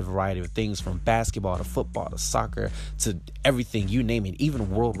wide variety of things, from basketball to football to soccer to everything, you name it, even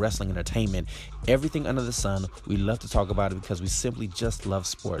World Wrestling Entertainment. Everything under the sun, we love to talk about it because we simply just love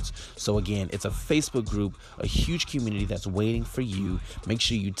sports. So again, it's a Facebook group, a huge community that's waiting for you. Make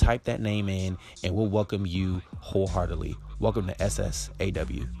sure you type that name in and we'll welcome you wholeheartedly. Welcome to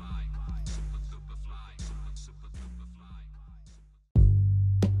SSAW.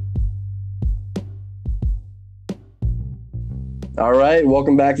 All right,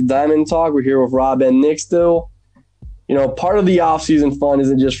 welcome back to Diamond Talk. We're here with Rob and Nick still. You know, part of the offseason fun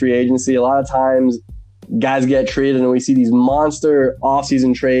isn't just free agency. A lot of times guys get traded and we see these monster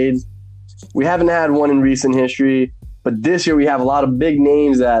offseason trades. We haven't had one in recent history, but this year we have a lot of big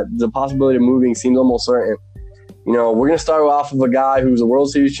names that the possibility of moving seems almost certain. You know, we're going to start off with a guy who's a World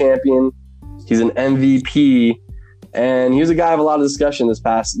Series champion. He's an MVP, and he was a guy of a lot of discussion this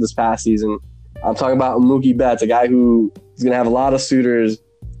past season. I'm talking about Mookie Betts, a guy who is going to have a lot of suitors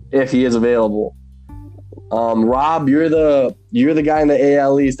if he is available. Rob, you're the guy in the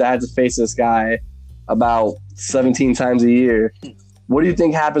AL East that had to face this guy about 17 times a year. What do you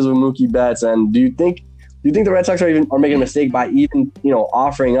think happens with Mookie Betts, and do you think the Red Sox are making a mistake by even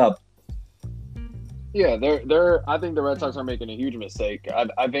offering up? Yeah, I think the Red Sox are making a huge mistake.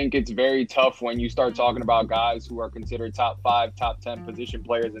 I think it's very tough when you start talking about guys who are considered top 5, top 10 position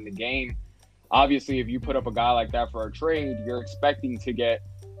players in the game. Obviously, if you put up a guy like that for a trade, you're expecting to get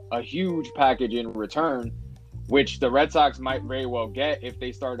a huge package in return, which the Red Sox might very well get if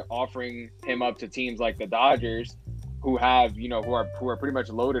they start offering him up to teams like the Dodgers, who have, who are pretty much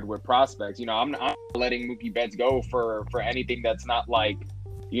loaded with prospects. I'm not letting Mookie Betts go for anything that's not like,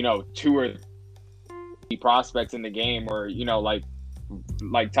 2 or 3 prospects in the game, or like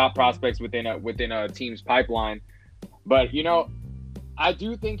top prospects within a team's pipeline. But I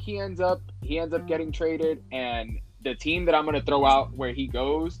do think he ends up getting traded, and the team that I'm going to throw out where he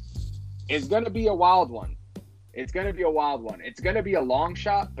goes is going to be a wild one. It's going to be a wild one. It's going to be a long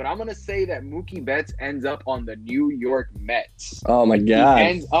shot, but I'm going to say that Mookie Betts ends up on the New York Mets. Oh, my God. He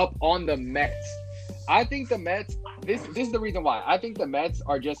ends up on the Mets. I think the Mets, this is the reason why. I think the Mets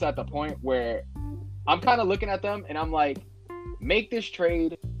are just at the point where I'm kind of looking at them and I'm like, make this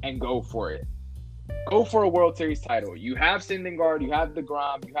trade and go for it. Go for a World Series title. You have Syndergaard, you have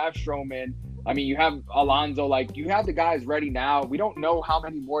DeGrom, you have Stroman. I mean, you have Alonso. Like, you have the guys ready now. We don't know how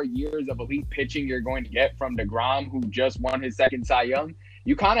many more years of elite pitching you're going to get from DeGrom, who just won his second Cy Young.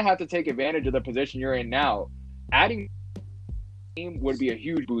 You kind of have to take advantage of the position you're in now. Adding team would be a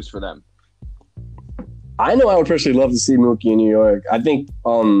huge boost for them. I know I would personally love to see Mookie in New York. I think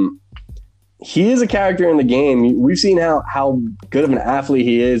he is a character in the game. We've seen how good of an athlete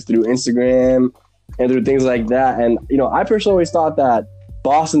he is through Instagram. and through things like that. And, I personally always thought that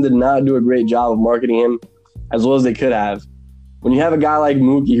Boston did not do a great job of marketing him as well as they could have. When you have a guy like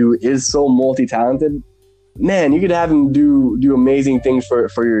Mookie who is so multi-talented, man, you could have him do amazing things for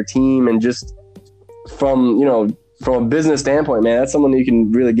your team. And just from a business standpoint, man, that's someone that you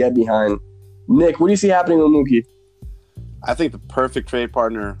can really get behind. Nick, what do you see happening with Mookie? I think the perfect trade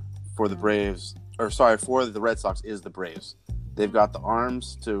partner for the Red Sox is the Braves. They've got the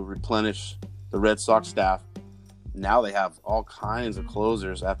arms to replenish the Red Sox staff. Now they have all kinds of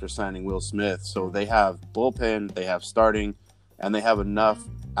closers after signing Will Smith. So they have bullpen, they have starting, and they have enough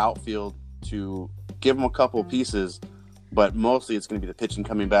outfield to give them a couple of pieces. But mostly it's going to be the pitching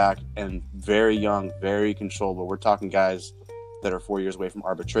coming back, and very young, very controllable. We're talking guys that are 4 years away from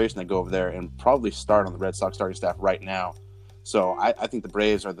arbitration that go over there and probably start on the Red Sox starting staff right now. So I think the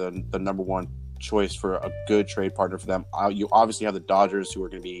Braves are the number one choice for a good trade partner for them. You obviously have the Dodgers, who are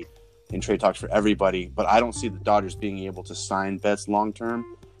going to be in trade talks for everybody, but I don't see the Dodgers being able to sign Betts long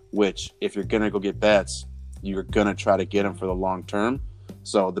term, which if you're going to go get Betts, you're going to try to get him for the long term.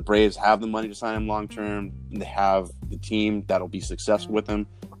 So the Braves have the money to sign him long term. They have the team that'll be successful with him,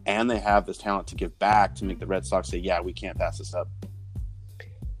 and they have this talent to give back to make the Red Sox say, yeah, we can't pass this up.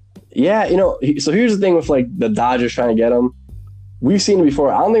 Yeah, so here's the thing with like the Dodgers trying to get him. We've seen it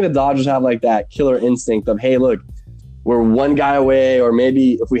before. I don't think the Dodgers have like that killer instinct of, hey, look, we're one guy away, or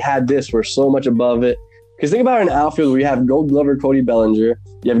maybe if we had this, we're so much above it. Because think about an outfield where you have Gold Glover Cody Bellinger,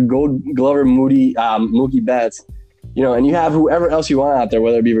 you have Gold Glover Mookie Betts, and you have whoever else you want out there,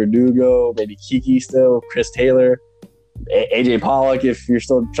 whether it be Verdugo, maybe Kiki still, Chris Taylor, AJ Pollock if you're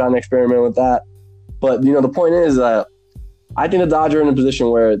still trying to experiment with that. But, the point is that I think the Dodgers are in a position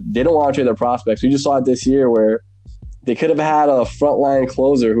where they don't want to trade their prospects. We just saw it this year where they could have had a frontline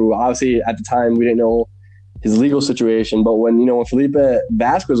closer who obviously at the time we didn't know his legal situation. But when Felipe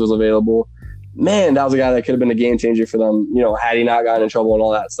Vasquez was available, man, that was a guy that could have been a game changer for them, had he not gotten in trouble and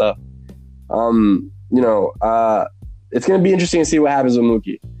all that stuff. It's going to be interesting to see what happens with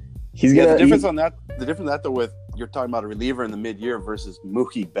Mookie. The difference on that though, with you're talking about a reliever in the mid-year versus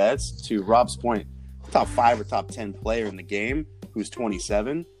Mookie Betts, to Rob's point, top 5 or top 10 player in the game who's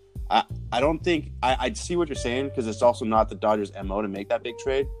 27. I don't think I see what you're saying, because it's also not the Dodgers' MO to make that big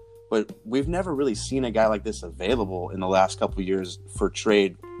trade, but we've never really seen a guy like this available in the last couple of years for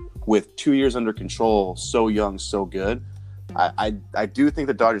trade with 2 years under control, so young, so good. I do think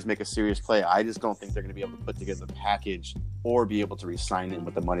the Dodgers make a serious play. I just don't think they're going to be able to put together the package or be able to re-sign him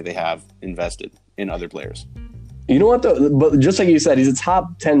with the money they have invested in other players. You know what, though? But just like you said, he's a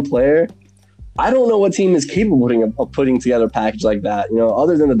top 10 player. I don't know what team is capable of putting together a package like that,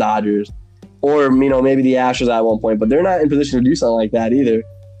 other than the Dodgers or, maybe the Astros at one point. But they're not in position to do something like that either.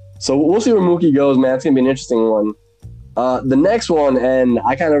 So we'll see where Mookie goes, man. It's going to be an interesting one. The next one, and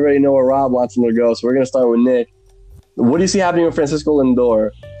I kind of already know where Rob wants him to go, so we're going to start with Nick. What do you see happening with Francisco Lindor?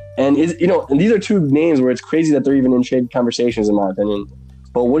 And and these are two names where it's crazy that they're even in trade conversations, in my opinion.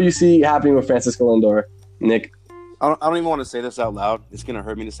 But what do you see happening with Francisco Lindor, Nick? I don't even want to say this out loud. It's gonna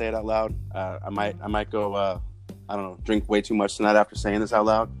hurt me to say it out loud. I might go drink way too much tonight after saying this out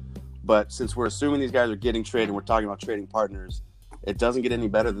loud. But since we're assuming these guys are getting traded and we're talking about trading partners, it doesn't get any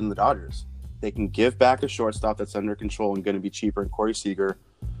better than the Dodgers. They can give back a shortstop that's under control and going to be cheaper, and Corey Seager,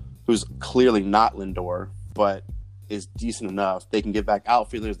 who's clearly not Lindor, but is decent enough. They can give back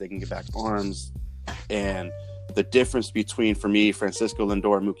outfielders, they can give back arms, and the difference between, for me, Francisco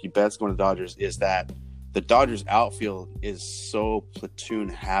Lindor and Mookie Betts going to the Dodgers is that the Dodgers outfield is so platoon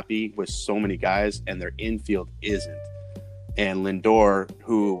happy with so many guys, and their infield isn't. And Lindor,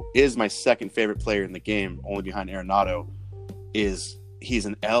 who is my second favorite player in the game, only behind Arenado, he's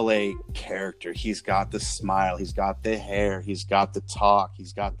an LA character. He's got the smile, he's got the hair, he's got the talk,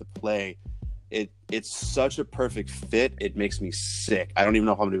 he's got the play. It's such a perfect fit. It makes me sick. I don't even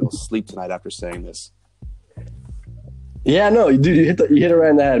know if I'm gonna be able to sleep tonight after saying this. Yeah, no, dude, you hit it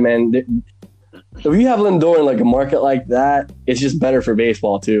right in the head, man. If you have Lindor in like a market like that, it's just better for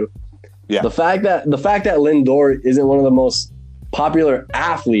baseball too. Yeah. The fact that Lindor isn't one of the most popular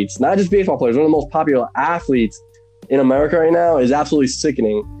athletes, not just baseball players, one of the most popular athletes in America right now is absolutely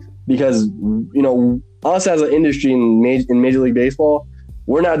sickening, because us as an industry in Major League Baseball,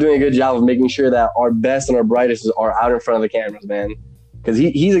 we're not doing a good job of making sure that our best and our brightest are out in front of the cameras, man. Because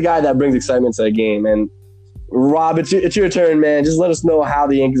he's a guy that brings excitement to the game. And Rob, it's your turn, man. Just let us know how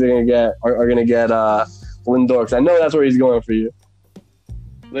the Yankees are gonna get Lindor, because I know that's where he's going for you.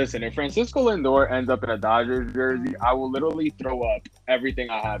 Listen, if Francisco Lindor ends up in a Dodgers jersey, I will literally throw up everything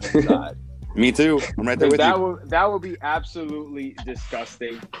I have inside. Me too. I'm right there with you. That would be absolutely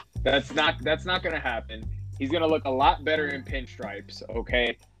disgusting. That's not going to happen. He's going to look a lot better in pinstripes,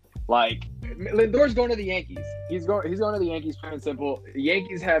 okay? Like, Lindor's going to the Yankees. He's going to the Yankees, plain and simple. The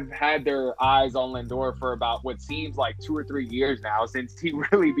Yankees have had their eyes on Lindor for about what seems like 2 or 3 years now, since he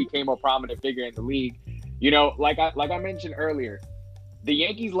really became a prominent figure in the league. You know, like I mentioned earlier, the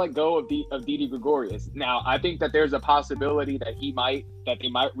Yankees let go of Didi Gregorius. Now, I think that there's a possibility that they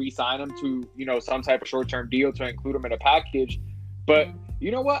might re-sign him to, you know, some type of short-term deal to include him in a package. But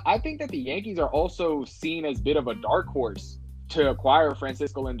you know what? I think that the Yankees are also seen as a bit of a dark horse to acquire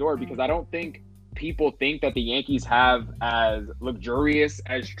Francisco Lindor, because I don't think people think that the Yankees have as luxurious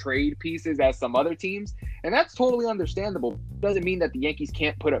as trade pieces as some other teams. And that's totally understandable. It doesn't mean that the Yankees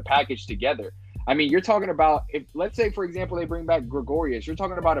can't put a package together. I mean, you're talking about, if let's say, for example, they bring back Gregorius, you're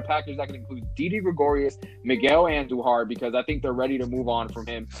talking about a package that can include Didi Gregorius, Miguel Andujar, because I think they're ready to move on from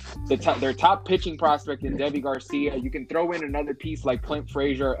him. Their top pitching prospect in Deivi Garcia. You can throw in another piece like Clint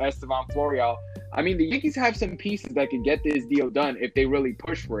Frazier, Estevan Florial. I mean, the Yankees have some pieces that can get this deal done if they really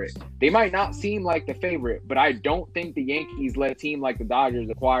push for it. They might not seem like the favorite, but I don't think the Yankees let a team like the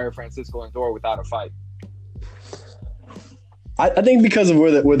Dodgers acquire Francisco Lindor without a fight. I think because of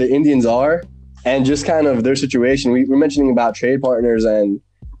where the Indians are, and just kind of their situation, we're mentioning about trade partners, and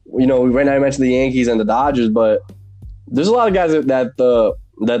you know, right now I mentioned the Yankees and the Dodgers, but there's a lot of guys that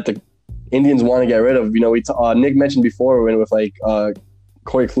the Indians want to get rid of. You know, Nick mentioned before with like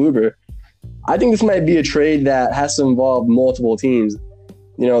Corey Kluber. I think this might be a trade that has to involve multiple teams.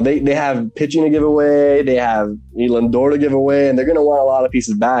 You know, they have pitching to give away, they have Lindor to give away, and they're going to want a lot of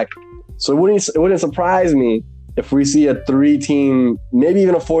pieces back. So it wouldn't surprise me if we see a 3-team, maybe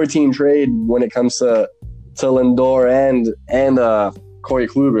even a 4-team trade when it comes to Lindor and Corey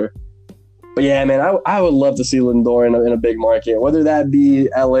Kluber. But yeah, man, I would love to see Lindor in a big market, whether that be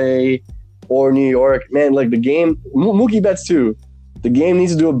LA or New York. Man, like the game, Mookie Betts too. The game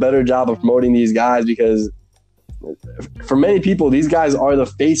needs to do a better job of promoting these guys, because for many people, these guys are the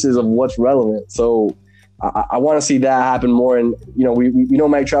faces of what's relevant. So I want to see that happen more. And you know, we know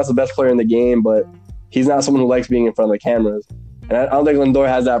Mike Trout's the best player in the game, but he's not someone who likes being in front of the cameras. And I don't think Lindor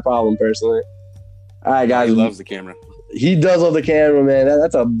has that problem, personally. All right, guys. He loves the camera. He does love the camera, man.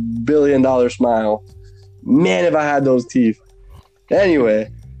 That's a $1 billion smile. Man, if I had those teeth. Anyway,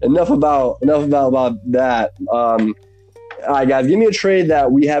 enough about that. All right, guys, give me a trade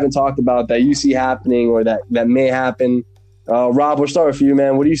that we haven't talked about that you see happening or that may happen. Rob, we'll start with you,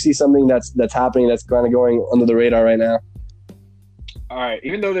 man. What do you see something that's happening that's kind of going under the radar right now? All right.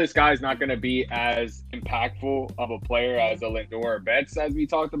 Even though this guy's not going to be as impactful of a player as a Lindor or Betts, as we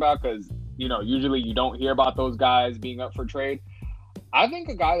talked about, because, you know, usually you don't hear about those guys being up for trade. I think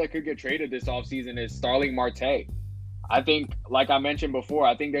a guy that could get traded this offseason is Starling Marte. I think, like I mentioned before,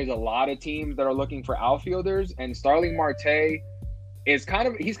 I think there's a lot of teams that are looking for outfielders, and Starling Marte is kind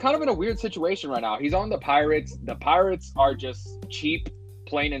of in a weird situation right now. He's on the Pirates. The Pirates are just cheap,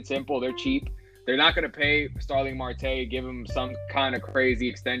 plain and simple. They're cheap. They're not going to pay Starling Marte, give him some kind of crazy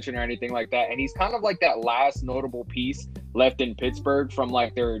extension or anything like that. And he's kind of like that last notable piece left in Pittsburgh from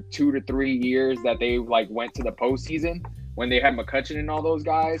like their 2 to 3 years that they like went to the postseason when they had McCutchen and all those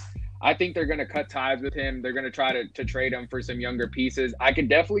guys. I think they're going to cut ties with him. They're going to try to trade him for some younger pieces. I could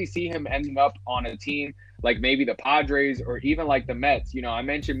definitely see him ending up on a team like maybe the Padres or even like the Mets. You know, I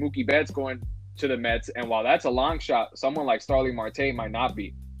mentioned Mookie Betts going to the Mets, and while that's a long shot, someone like Starling Marte might not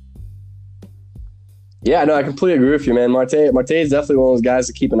be. Yeah, no, I completely agree with you, man. Marte is definitely one of those guys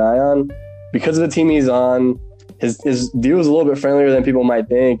to keep an eye on. Because of the team he's on, his deal is a little bit friendlier than people might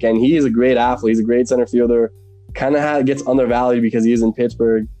think, and he is a great athlete. He's a great center fielder. Kind of gets undervalued because he is in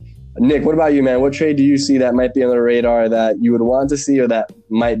Pittsburgh. Nick, what about you, man? What trade do you see that might be on the radar that you would want to see or that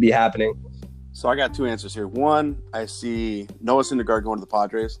might be happening? So I got two answers here. One, I see Noah Syndergaard going to the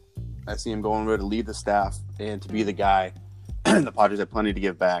Padres. I see him going there to lead the staff and to be the guy. The Padres have plenty to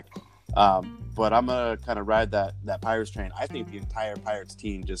give back. But I'm going to kind of ride that Pirates train. I think the entire Pirates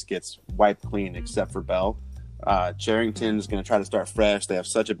team just gets wiped clean except for Bell. Charrington's going to try to start fresh. They have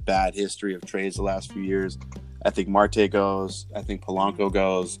such a bad history of trades the last few years. I think Marte goes. I think Polanco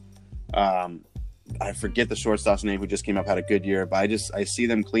goes. I forget the shortstop's name who just came up, had a good year. But I see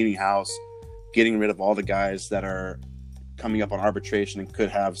them cleaning house, getting rid of all the guys that are coming up on arbitration and could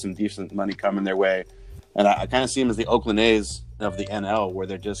have some decent money coming their way. And I kind of see them as the Oakland A's of the NL, where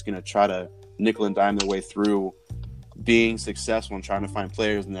they're just going to try to nickel and dime their way through being successful and trying to find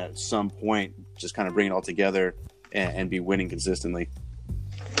players, and at some point just kind of bring it all together and be winning consistently.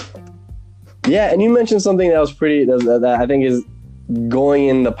 Yeah, and you mentioned something that was that I think is going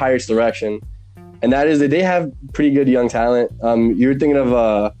in the Pirates' direction, and that is that they have pretty good young talent. You're thinking of,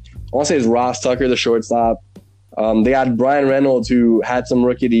 I want to say it's Ross Tucker, the shortstop. They got Brian Reynolds, who had some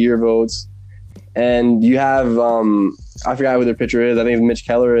Rookie of the Year votes. And you have I forgot who their pitcher is. I think it's Mitch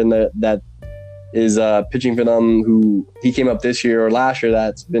Keller, and that is pitching for them. Who he came up this year or last year.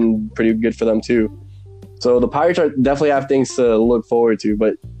 That's been pretty good for them too. So the Pirates definitely have things to look forward to.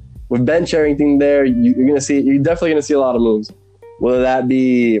 But with Ben Cherington there, you're definitely gonna see a lot of moves, whether that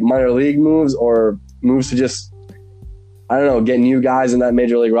be minor league moves or moves to just, I don't know, get new guys in that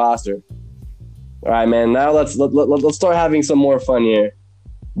major league roster. All right, man. Now let's start having some more fun here.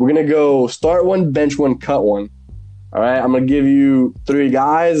 We're gonna go start one, bench one, cut one. All right, I'm gonna give you 3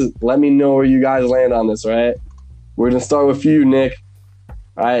 guys. Let me know where you guys land on this. All right, we're gonna start with you, Nick.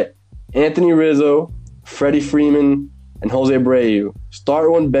 All right, Anthony Rizzo, Freddie Freeman, and Jose Abreu.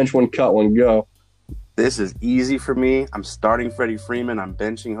 Start one, bench one, cut one. Go. This is easy for me. I'm starting Freddie Freeman. I'm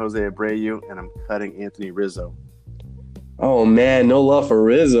benching Jose Abreu, and I'm cutting Anthony Rizzo. Oh man, no love for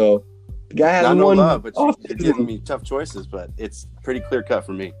Rizzo. The guy has no one. love, but you're giving me tough choices. But it's pretty clear cut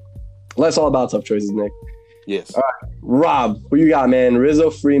for me. That's all about tough choices, Nick. Yes. All right, Rob, who you got, man? Rizzo,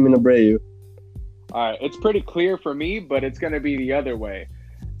 Freeman, Abreu. All right, it's pretty clear for me, but it's going to be the other way.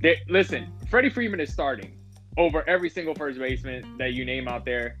 Listen, Freddie Freeman is starting over every single first baseman that you name out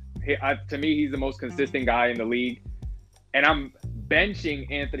there. To me, he's the most consistent guy in the league. And I'm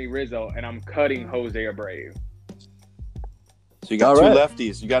benching Anthony Rizzo, and I'm cutting Jose Abreu. So you got two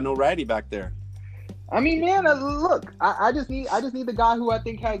lefties. You got no righty back there. I mean, man, look, I just need the guy who I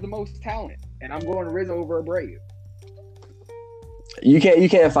think has the most talent, and I'm going Rizzo over Abreu. You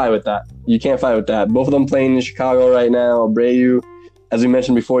can't fight with that. You can't fight with that. Both of them playing in Chicago right now. Abreu, as we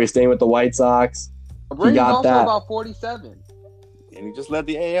mentioned before, he's staying with the White Sox. Abreu's also about 47. And he just led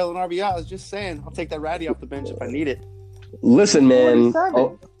the AL in RBI. I was just saying, I'll take that righty off the bench if I need it. Listen, man,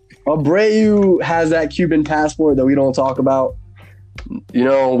 Abreu has that Cuban passport that we don't talk about. You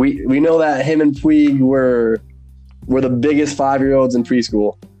know, we know that him and Puig were the biggest 5-year-olds in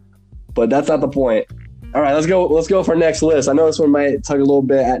preschool, but that's not the point. All right, let's go for our next list. I know this one might tug a little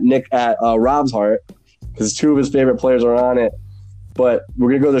bit at Rob's heart because 2 of his favorite players are on it, but we're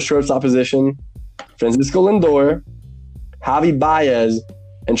gonna go to the shortstop position: Francisco Lindor, Javi Baez,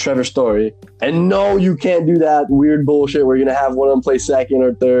 and Trevor Story. And no, you can't do that weird bullshit where you're gonna have one of them play second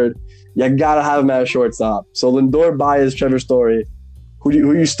or third. You gotta have him at a shortstop. So Lindor, Baez, Trevor Story. Who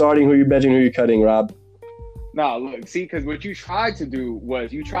are you starting? Who are you benching? Who are you cutting, Rob? No, look, see, because what you tried to do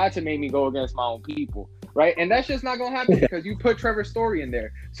was you tried to make me go against my own people, right? And that's just not going to happen because you put Trevor Story in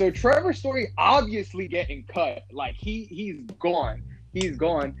there. So Trevor Story obviously getting cut. Like, he's gone. He's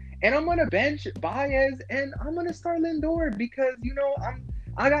gone. And I'm going to bench Baez, and I'm going to start Lindor because, you know,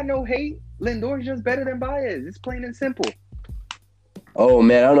 I got no hate. Lindor's just better than Baez. It's plain and simple. Oh,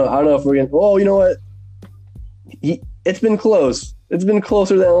 man, I don't know if we're going to – oh, you know what? It's been close. It's been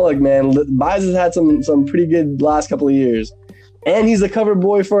closer than it looked, man. Baez has had some pretty good last couple of years. And he's the cover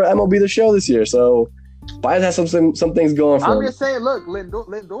boy for MLB The Show this year. So Baez has some things going for him. I'm just saying, look,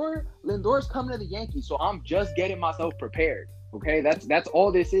 Lindor's coming to the Yankees, so I'm just getting myself prepared. Okay? That's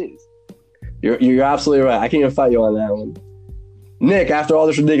all this is. You're absolutely right. I can't even fight you on that one. Nick, after all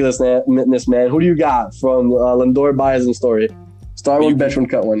this ridiculousness, man, who do you got from Lindor, Baez, and Story? Start one, bench one,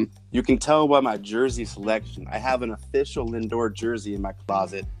 cut one. You can tell by my jersey selection. I have an official Lindor jersey in my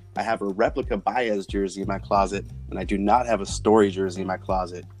closet. I have a replica Baez jersey in my closet, and I do not have a Story jersey in my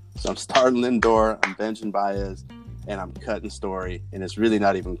closet. So I'm starting Lindor, I'm benching Baez, and I'm cutting Story, and it's really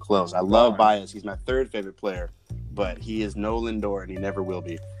not even close. I love Baez. He's my 3rd favorite player, but he is no Lindor, and he never will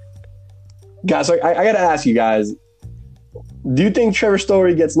be. Guys, so I got to ask you guys, do you think Trevor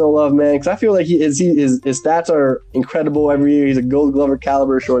Story gets no love, man? Because I feel like his stats are incredible every year. He's a Gold Glover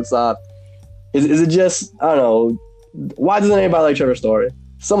caliber shortstop. Is it just, I don't know, why doesn't anybody like Trevor Story?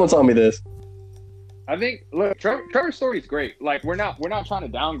 Someone tell me this. I think, look, Trevor Story is great. Like, we're not trying to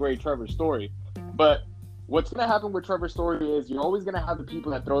downgrade Trevor Story, but what's going to happen with Trevor Story is you're always going to have the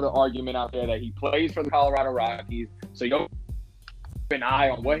people that throw the argument out there that he plays for the Colorado Rockies, so you keep an eye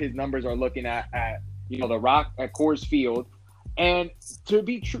on what his numbers are looking at the Rock at Coors Field. And to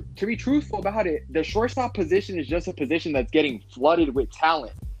be truthful about it, the shortstop position is just a position that's getting flooded with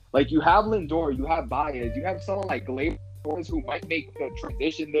talent. Like, you have Lindor, you have Baez, you have someone like Gleyber who might make the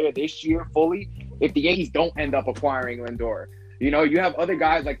transition there this year fully if the Yankees don't end up acquiring Lindor. You know, you have other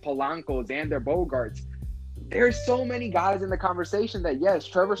guys like Polanco, Xander Bogaerts. There's so many guys in the conversation that, yes,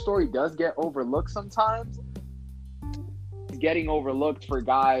 Trevor Story does get overlooked sometimes. He's getting overlooked for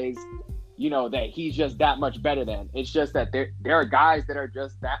guys, you know, that he's just that much better than. It's just that there are guys that are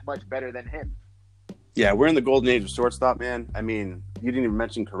just that much better than him. Yeah, we're in the golden age of shortstop, man. I mean, you didn't even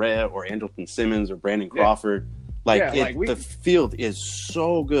mention Correa or Andrelton Simmons or Brandon Crawford. The field is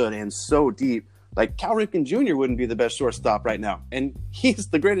so good and so deep. Like, Cal Ripken Jr. wouldn't be the best shortstop right now. And he's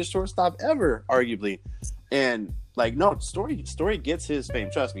the greatest shortstop ever, arguably. And Like, no, Story gets his fame.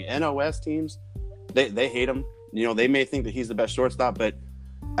 Trust me. NOS teams, they hate him. You know, they may think that he's the best shortstop, but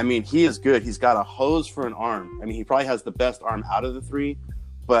I mean, he is good. He's got a hose for an arm. I mean, he probably has the best arm out of the three.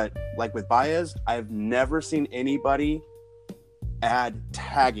 But like with Baez, I've never seen anybody add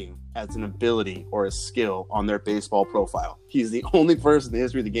tagging as an ability or a skill on their baseball profile. He's the only person in the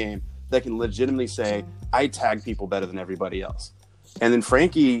history of the game that can legitimately say, I tag people better than everybody else. And then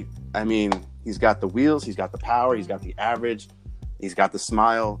Frankie, I mean, he's got the wheels, he's got the power, he's got the average, he's got the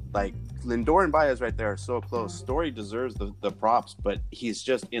smile. Like, Lindor and Baez right there are so close. Story deserves the props, but he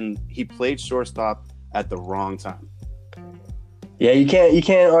played shortstop at the wrong time. Yeah, you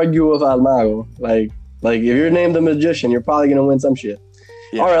can't argue with Almagro. Like if you're named the magician, you're probably gonna win some shit.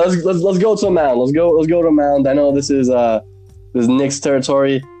 Yeah. All right, let's go to a mound. Let's go to a mound. I know this is Nick's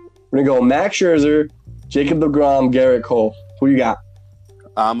territory. We're gonna go Max Scherzer, Jacob deGrom, Garrett Cole. Who you got?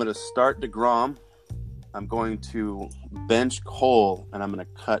 I'm gonna start deGrom. I'm going to bench Cole, and I'm going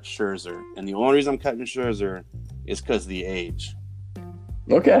to cut Scherzer. And the only reason I'm cutting Scherzer is because of the age.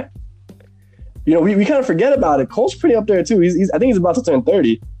 Okay. You know, we kind of forget about it. Cole's pretty up there, too. I think he's about to turn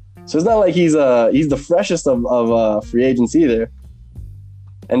 30. So it's not like he's the freshest of free agents either.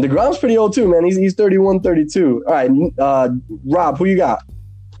 And deGrom's pretty old, too, man. He's 31, 32. All right, Rob, who you got?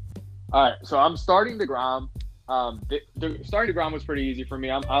 All right, so I'm starting deGrom. Starting deGrom was pretty easy for me.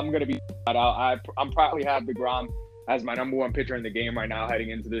 I'm going to be that out. I'm probably have deGrom as my number one pitcher in the game right now heading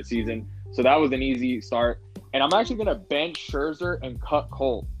into the season. So that was an easy start. And I'm actually going to bench Scherzer and cut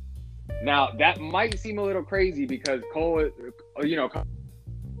Cole. Now, that might seem a little crazy because Cole,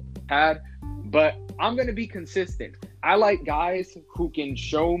 but I'm going to be consistent. I like guys who can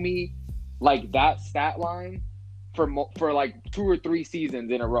show me like that stat line for like 2 or 3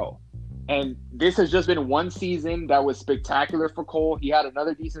 seasons in a row. And this has just been one season that was spectacular for Cole. He had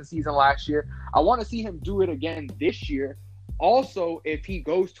another decent season last year. I want to see him do it again this year. Also, if he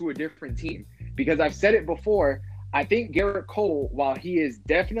goes to a different team, because I've said it before, I think Garrett Cole, while he is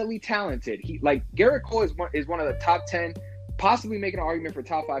definitely talented, Garrett Cole is one of the top 10, possibly making an argument for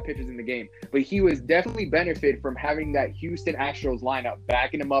top 5 pitchers in the game. But he was definitely benefit from having that Houston Astros lineup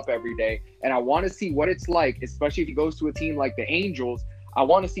backing him up every day. And I want to see what it's like, especially if he goes to a team like the Angels. I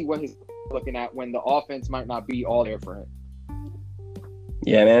want to see what he's looking at when the offense might not be all there for him.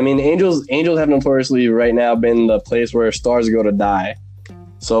 Yeah, man. I mean, Angels have notoriously right now been the place where stars go to die.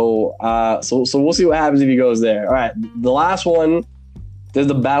 So we'll see what happens if he goes there. All right, the last one, there's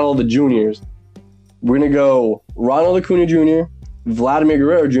the battle of the juniors. We're gonna go Ronald Acuna Jr., Vladimir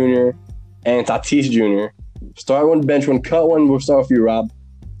Guerrero Jr., and Tatis Jr. Start one, bench one, cut one. We'll start with you, Rob.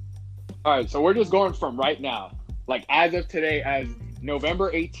 All right, so we're just going from right now, like as of today, as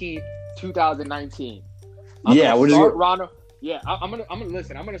November 18th, 2019. I'm gonna start Ronald. Yeah, I'm gonna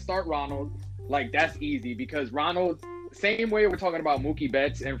listen. I'm gonna start Ronald. Like, that's easy because Ronald, same way we're talking about Mookie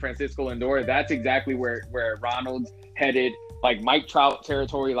Betts and Francisco Lindor, that's exactly where Ronald's headed. Like Mike Trout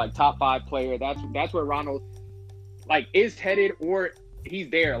territory, like top 5 player. That's where Ronald like is headed, or he's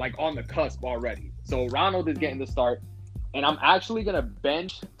there, like on the cusp already. So Ronald is getting the start, and I'm actually gonna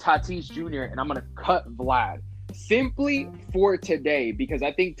bench Tatis Jr. and I'm gonna cut Vlad. Simply for today, because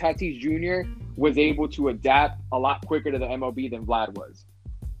I think Tatis Jr. was able to adapt a lot quicker to the MLB than Vlad was.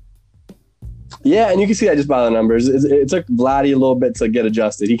 Yeah, and you can see that just by the numbers. It took Vladdy a little bit to get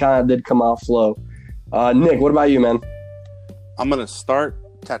adjusted. He kind of did come off slow. Nick, what about you, man? I'm going to start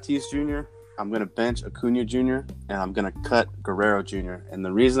Tatis Jr., I'm going to bench Acuna Jr., and I'm going to cut Guerrero Jr. And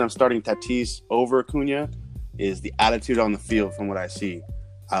the reason I'm starting Tatis over Acuna is the attitude on the field from what I see.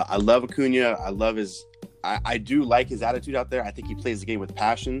 I love Acuna. I love I do like his attitude out there. I think he plays the game with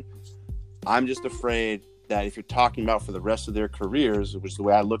passion. I'm just afraid that if you're talking about for the rest of their careers, which is the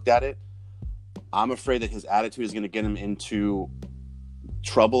way I looked at it, I'm afraid that his attitude is going to get him into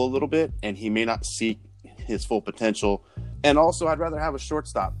trouble a little bit, and he may not see his full potential. And also, I'd rather have a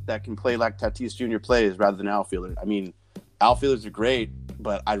shortstop that can play like Tatis Jr. plays rather than an outfielder. I mean, outfielders are great,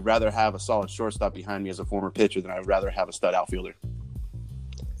 but I'd rather have a solid shortstop behind me as a former pitcher than I'd rather have a stud outfielder.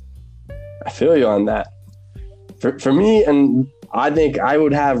 I feel you on that. For me, and I think I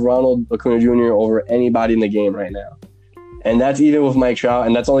would have Ronald Acuna Jr. over anybody in the game right now. And that's even with Mike Trout,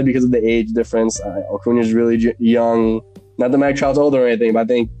 and that's only because of the age difference. Acuna's really young. Not that Mike Trout's older or anything, but I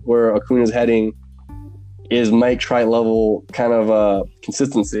think where Acuna's heading is Mike Trout level kind of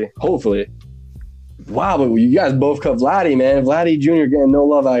consistency, hopefully. Wow, but you guys both cut Vladdy, man. Vladdy Jr. getting no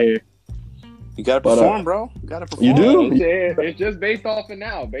love out here. You got to perform, bro. You got to perform. You do? It's just based off of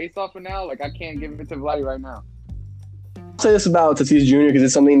now. Like, I can't give it to Vladdy right now. I'll say this about Tatis Jr. because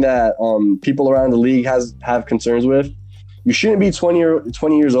it's something that people around the league have concerns with. You shouldn't be 20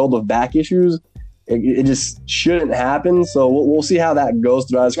 years old with back issues it just shouldn't happen. So we'll see how that goes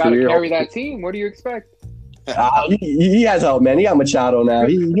throughout his Got to career. carry that team. What do you expect? He has help, man. He got Machado now.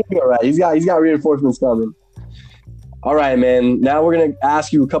 He'll be all right. He's got reinforcements coming. All right, man. Now we're gonna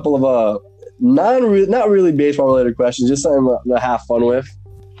ask you a couple of not really baseball related questions, just something to have fun with.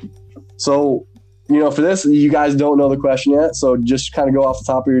 So, for this, you guys don't know the question yet, so just kind of go off the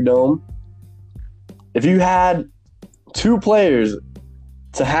top of your dome. If you had two players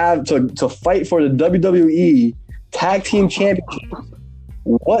to fight for the WWE Tag Team Championship,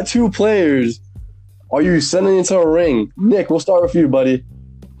 what two players are you sending into a ring? Nick, we'll start with you, buddy.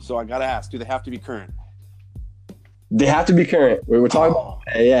 So I gotta ask, do they have to be current? They have to be current. We're talking about,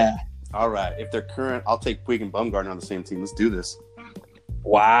 yeah. All right. If they're current, I'll take Puig and Bumgarner on the same team. Let's do this.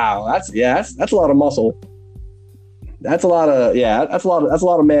 Wow, that's a lot of muscle. That's a lot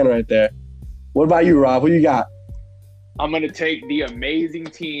of man right there. What about you, Rob? Who you got? I'm gonna take the amazing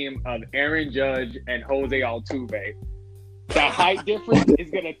team of Aaron Judge and Jose Altuve. The height difference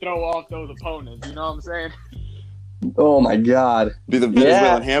is gonna throw off those opponents. You know what I'm saying? Oh my God! Be the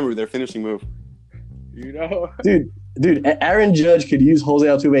Venezuelan hammer, their finishing move. Dude, Aaron Judge could use Jose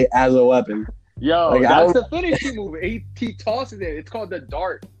Altuve as a weapon. Yo, that's the finishing move. He tosses it. It's called the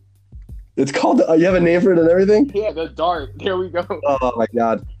dart. It's called you have a name for it and everything? Yeah, the dart. There we go. Oh my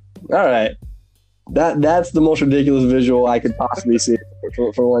God! All right, that's the most ridiculous visual I could possibly see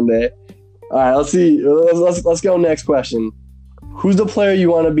for one day. All right, let's see. Let's go next question. Who's the player you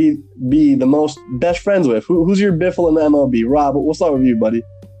want to be the most best friends with? Who's your biffle in the MLB? Rob, we'll start with you, buddy.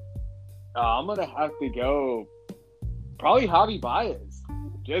 I'm gonna have to go probably Javi Baez.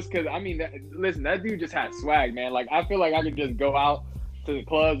 Just because, listen, that dude just has swag, man. Like, I feel like I could just go out to the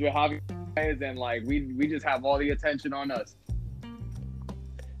clubs with Javi Baez and, like, we just have all the attention on us.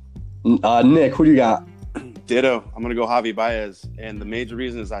 Nick, who do you got? Ditto. I'm going to go Javi Baez. And the major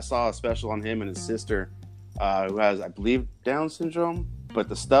reason is I saw a special on him and his sister who has, I believe, Down syndrome. But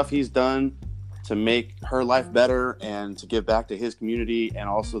the stuff he's done to make her life better and to give back to his community and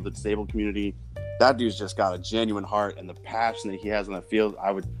also the disabled community, that dude's just got a genuine heart, and the passion that he has on the field,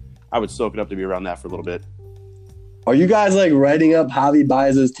 I would soak it up to be around that for a little bit. Are you guys like writing up Javi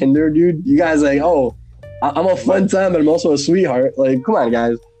Baez's Tinder, dude? You guys like, oh, I'm a fun time, but I'm also a sweetheart. Like, come on,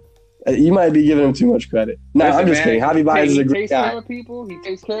 guys. You might be giving him too much credit. No, I'm just kidding. Javi Baez is a great guy. He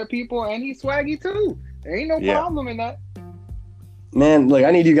takes care of people, and he's swaggy too. There ain't no problem in that. Man, look, I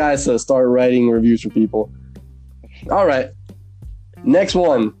need you guys to start writing reviews for people. All right. Next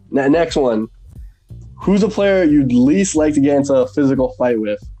one. Who's a player you'd least like to get into a physical fight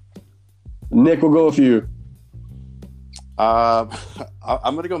with? Nick, we'll go with you. I'm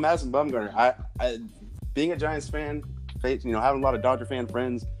going to go Madison Bumgarner. I being a Giants fan, having a lot of Dodger fan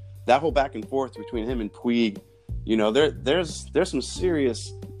friends, that whole back and forth between him and Puig, there's some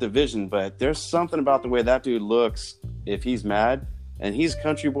serious division, but there's something about the way that dude looks if he's mad, and he's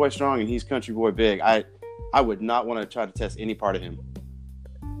country boy strong and he's country boy big. I would not want to try to test any part of him.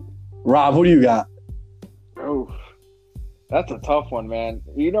 Rob, who do you got? Oh, that's a tough one, man.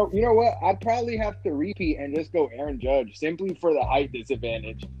 You know what? I'd probably have to repeat and just go Aaron Judge simply for the height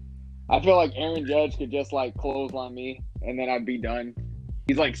disadvantage. I feel like Aaron Judge could just like clothesline me and then I'd be done.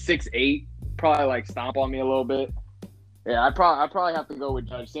 He's like 6'8", probably like stomp on me a little bit. Yeah, I'd probably have to go with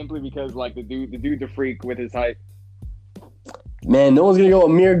Judge simply because like the dude's a freak with his height. Man, no one's gonna go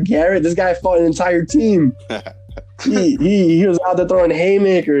Amir Garrett. This guy fought an entire team. he was out there throwing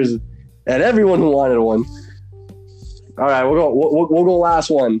haymakers at everyone who wanted one. All right, we'll go last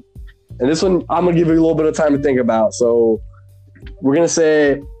one, and this one I'm gonna give you a little bit of time to think about. So we're gonna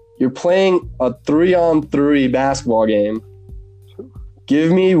say you're playing a 3-on-3 basketball game.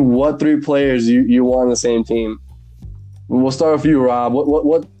 Give me what three players you want on the same team. We'll start with you, Rob.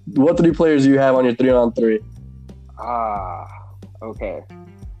 What three players do you have on your 3-on-3? Okay.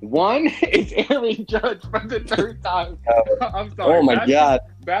 One is Aaron Judge for the third time. I'm sorry. Oh my God.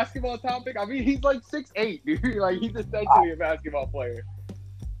 Basketball topic. He's like 6'8", dude. Like he's essentially a basketball player.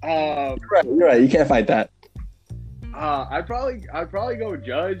 You're right. You can't fight that. I'd probably go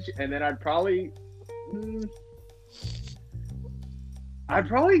Judge, and then I'd probably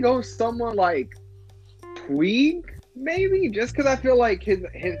go someone like Puig, maybe, just because I feel like his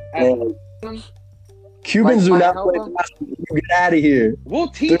Cubans do not play basketball. Get out of here. We'll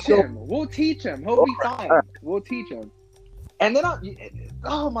teach him. He'll be fine. We'll teach him. And then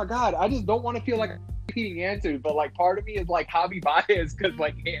oh my God, I just don't want to feel like I'm repeating answers, but like part of me is like Javi Baez because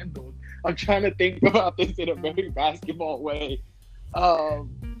like handles. I'm trying to think about this in a very basketball way. I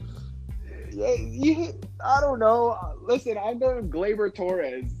don't know. Listen, I'm going Gleyber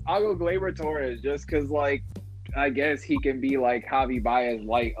Torres. I'll go Gleyber Torres just because, like, I guess he can be like Javi Baez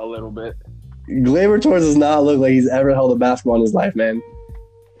light a little bit. Gleyber Torres does not look like he's ever held a basketball in his life, man.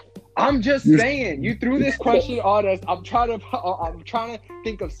 I'm just saying, you threw this question on us. I'm trying to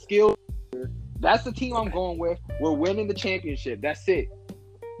think of skill. That's the team I'm going with. We're winning the championship. That's it.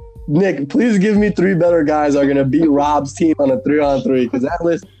 Nick, please give me 3 better guys that are gonna beat Rob's team on a 3-on-3, because that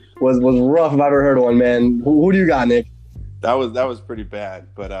list was rough if I ever heard one, man. Who do you got, Nick? That was pretty bad,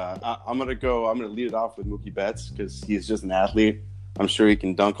 but I'm gonna lead it off with Mookie Betts because he's just an athlete. I'm sure he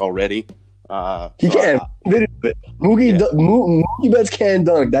can dunk already. He can. Mookie Betts can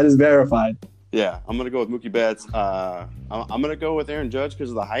dunk. That is verified. Yeah, I'm gonna go with Mookie Betts. I'm gonna go with Aaron Judge because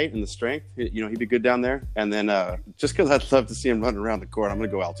of the height and the strength. He'd be good down there. And then just because I'd love to see him running around the court, I'm gonna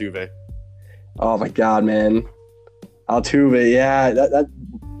go Altuve. Oh my God, man, Altuve. Yeah, that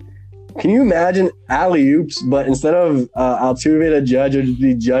can you imagine alley-oops, but instead of Altuve to Judge, it would just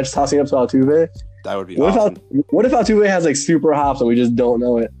be Judge tossing up to Altuve? That would be awesome. What if Altuve has like super hops and we just don't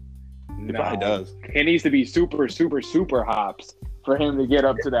know it? It probably does. It needs to be super, super, super hops for him to get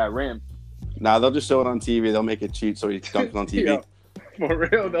up to that rim. Nah, they'll just show it on TV. They'll make it cheat so he dunks on TV. Yo, for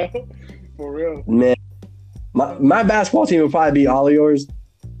real, though. For real. Man, my basketball team would probably be all of yours.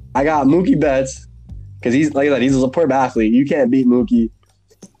 I got Mookie Betts because he's like that. He's a superb athlete. You can't beat Mookie.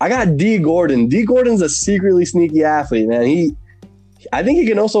 I got D. Gordon. D. Gordon's a secretly sneaky athlete, man. I think he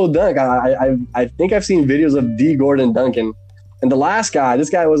can also dunk. I think I've seen videos of D. Gordon dunking. And the last guy, this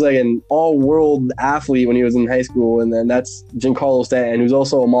guy was like an all-world athlete when he was in high school, and then that's Giancarlo Stanton, who's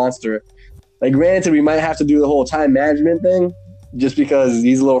also a monster. Like, granted, we might have to do the whole time management thing just because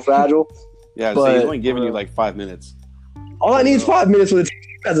he's a little fragile. Yeah, so he's only giving you like 5 minutes. All I need is 5 minutes for the team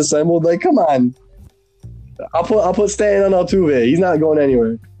that's assembled. Like, come on. I'll put Stanton on Altuve. He's not going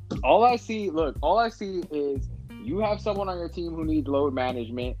anywhere. All I see is you have someone on your team who needs load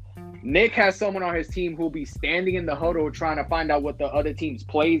management. Nick has someone on his team who'll be standing in the huddle trying to find out what the other team's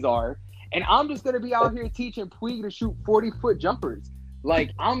plays are. And I'm just going to be out here teaching Puig to shoot 40-foot jumpers. Like,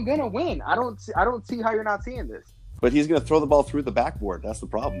 I'm going to win. I don't see how you're not seeing this. But he's going to throw the ball through the backboard. That's the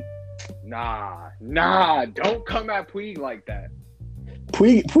problem. Nah. Don't come at Puig like that.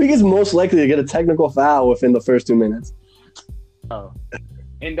 Puig is most likely to get a technical foul within the first 2 minutes. Oh.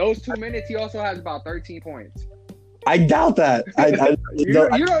 In those 2 minutes, he also has about 13 points. I doubt that. You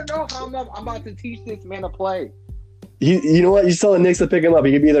don't know how I'm about to teach this man to play. You know what? You tell the Knicks to pick him up.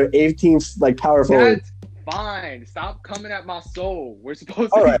 He could be their 18th power forward. That's fine. Stop coming at my soul. We're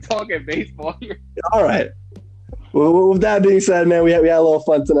supposed to be talking baseball here. All right. Well, with that being said, man, we had a little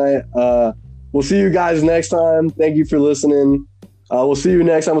fun tonight. We'll see you guys next time. Thank you for listening. We'll see you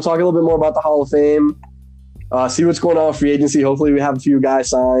next time. We'll talk a little bit more about the Hall of Fame. See what's going on with free agency. Hopefully we have a few guys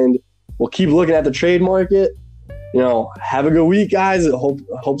signed. We'll keep looking at the trade market. Have a good week, guys.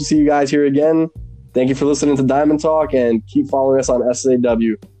 Hope to see you guys here again. Thank you for listening to Diamond Talk, and keep following us on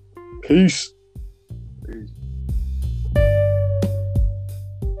SAW. Peace.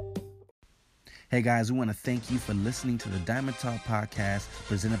 Hey guys, we want to thank you for listening to the Diamond Talk podcast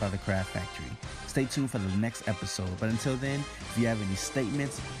presented by the Craft Factory. Stay tuned for the next episode. But until then, if you have any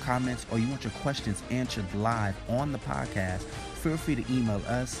statements, comments, or you want your questions answered live on the podcast, feel free to email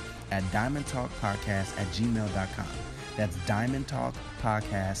us at diamondtalkpodcast@gmail.com. That's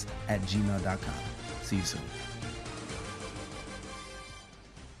diamondtalkpodcast@gmail.com. See you soon.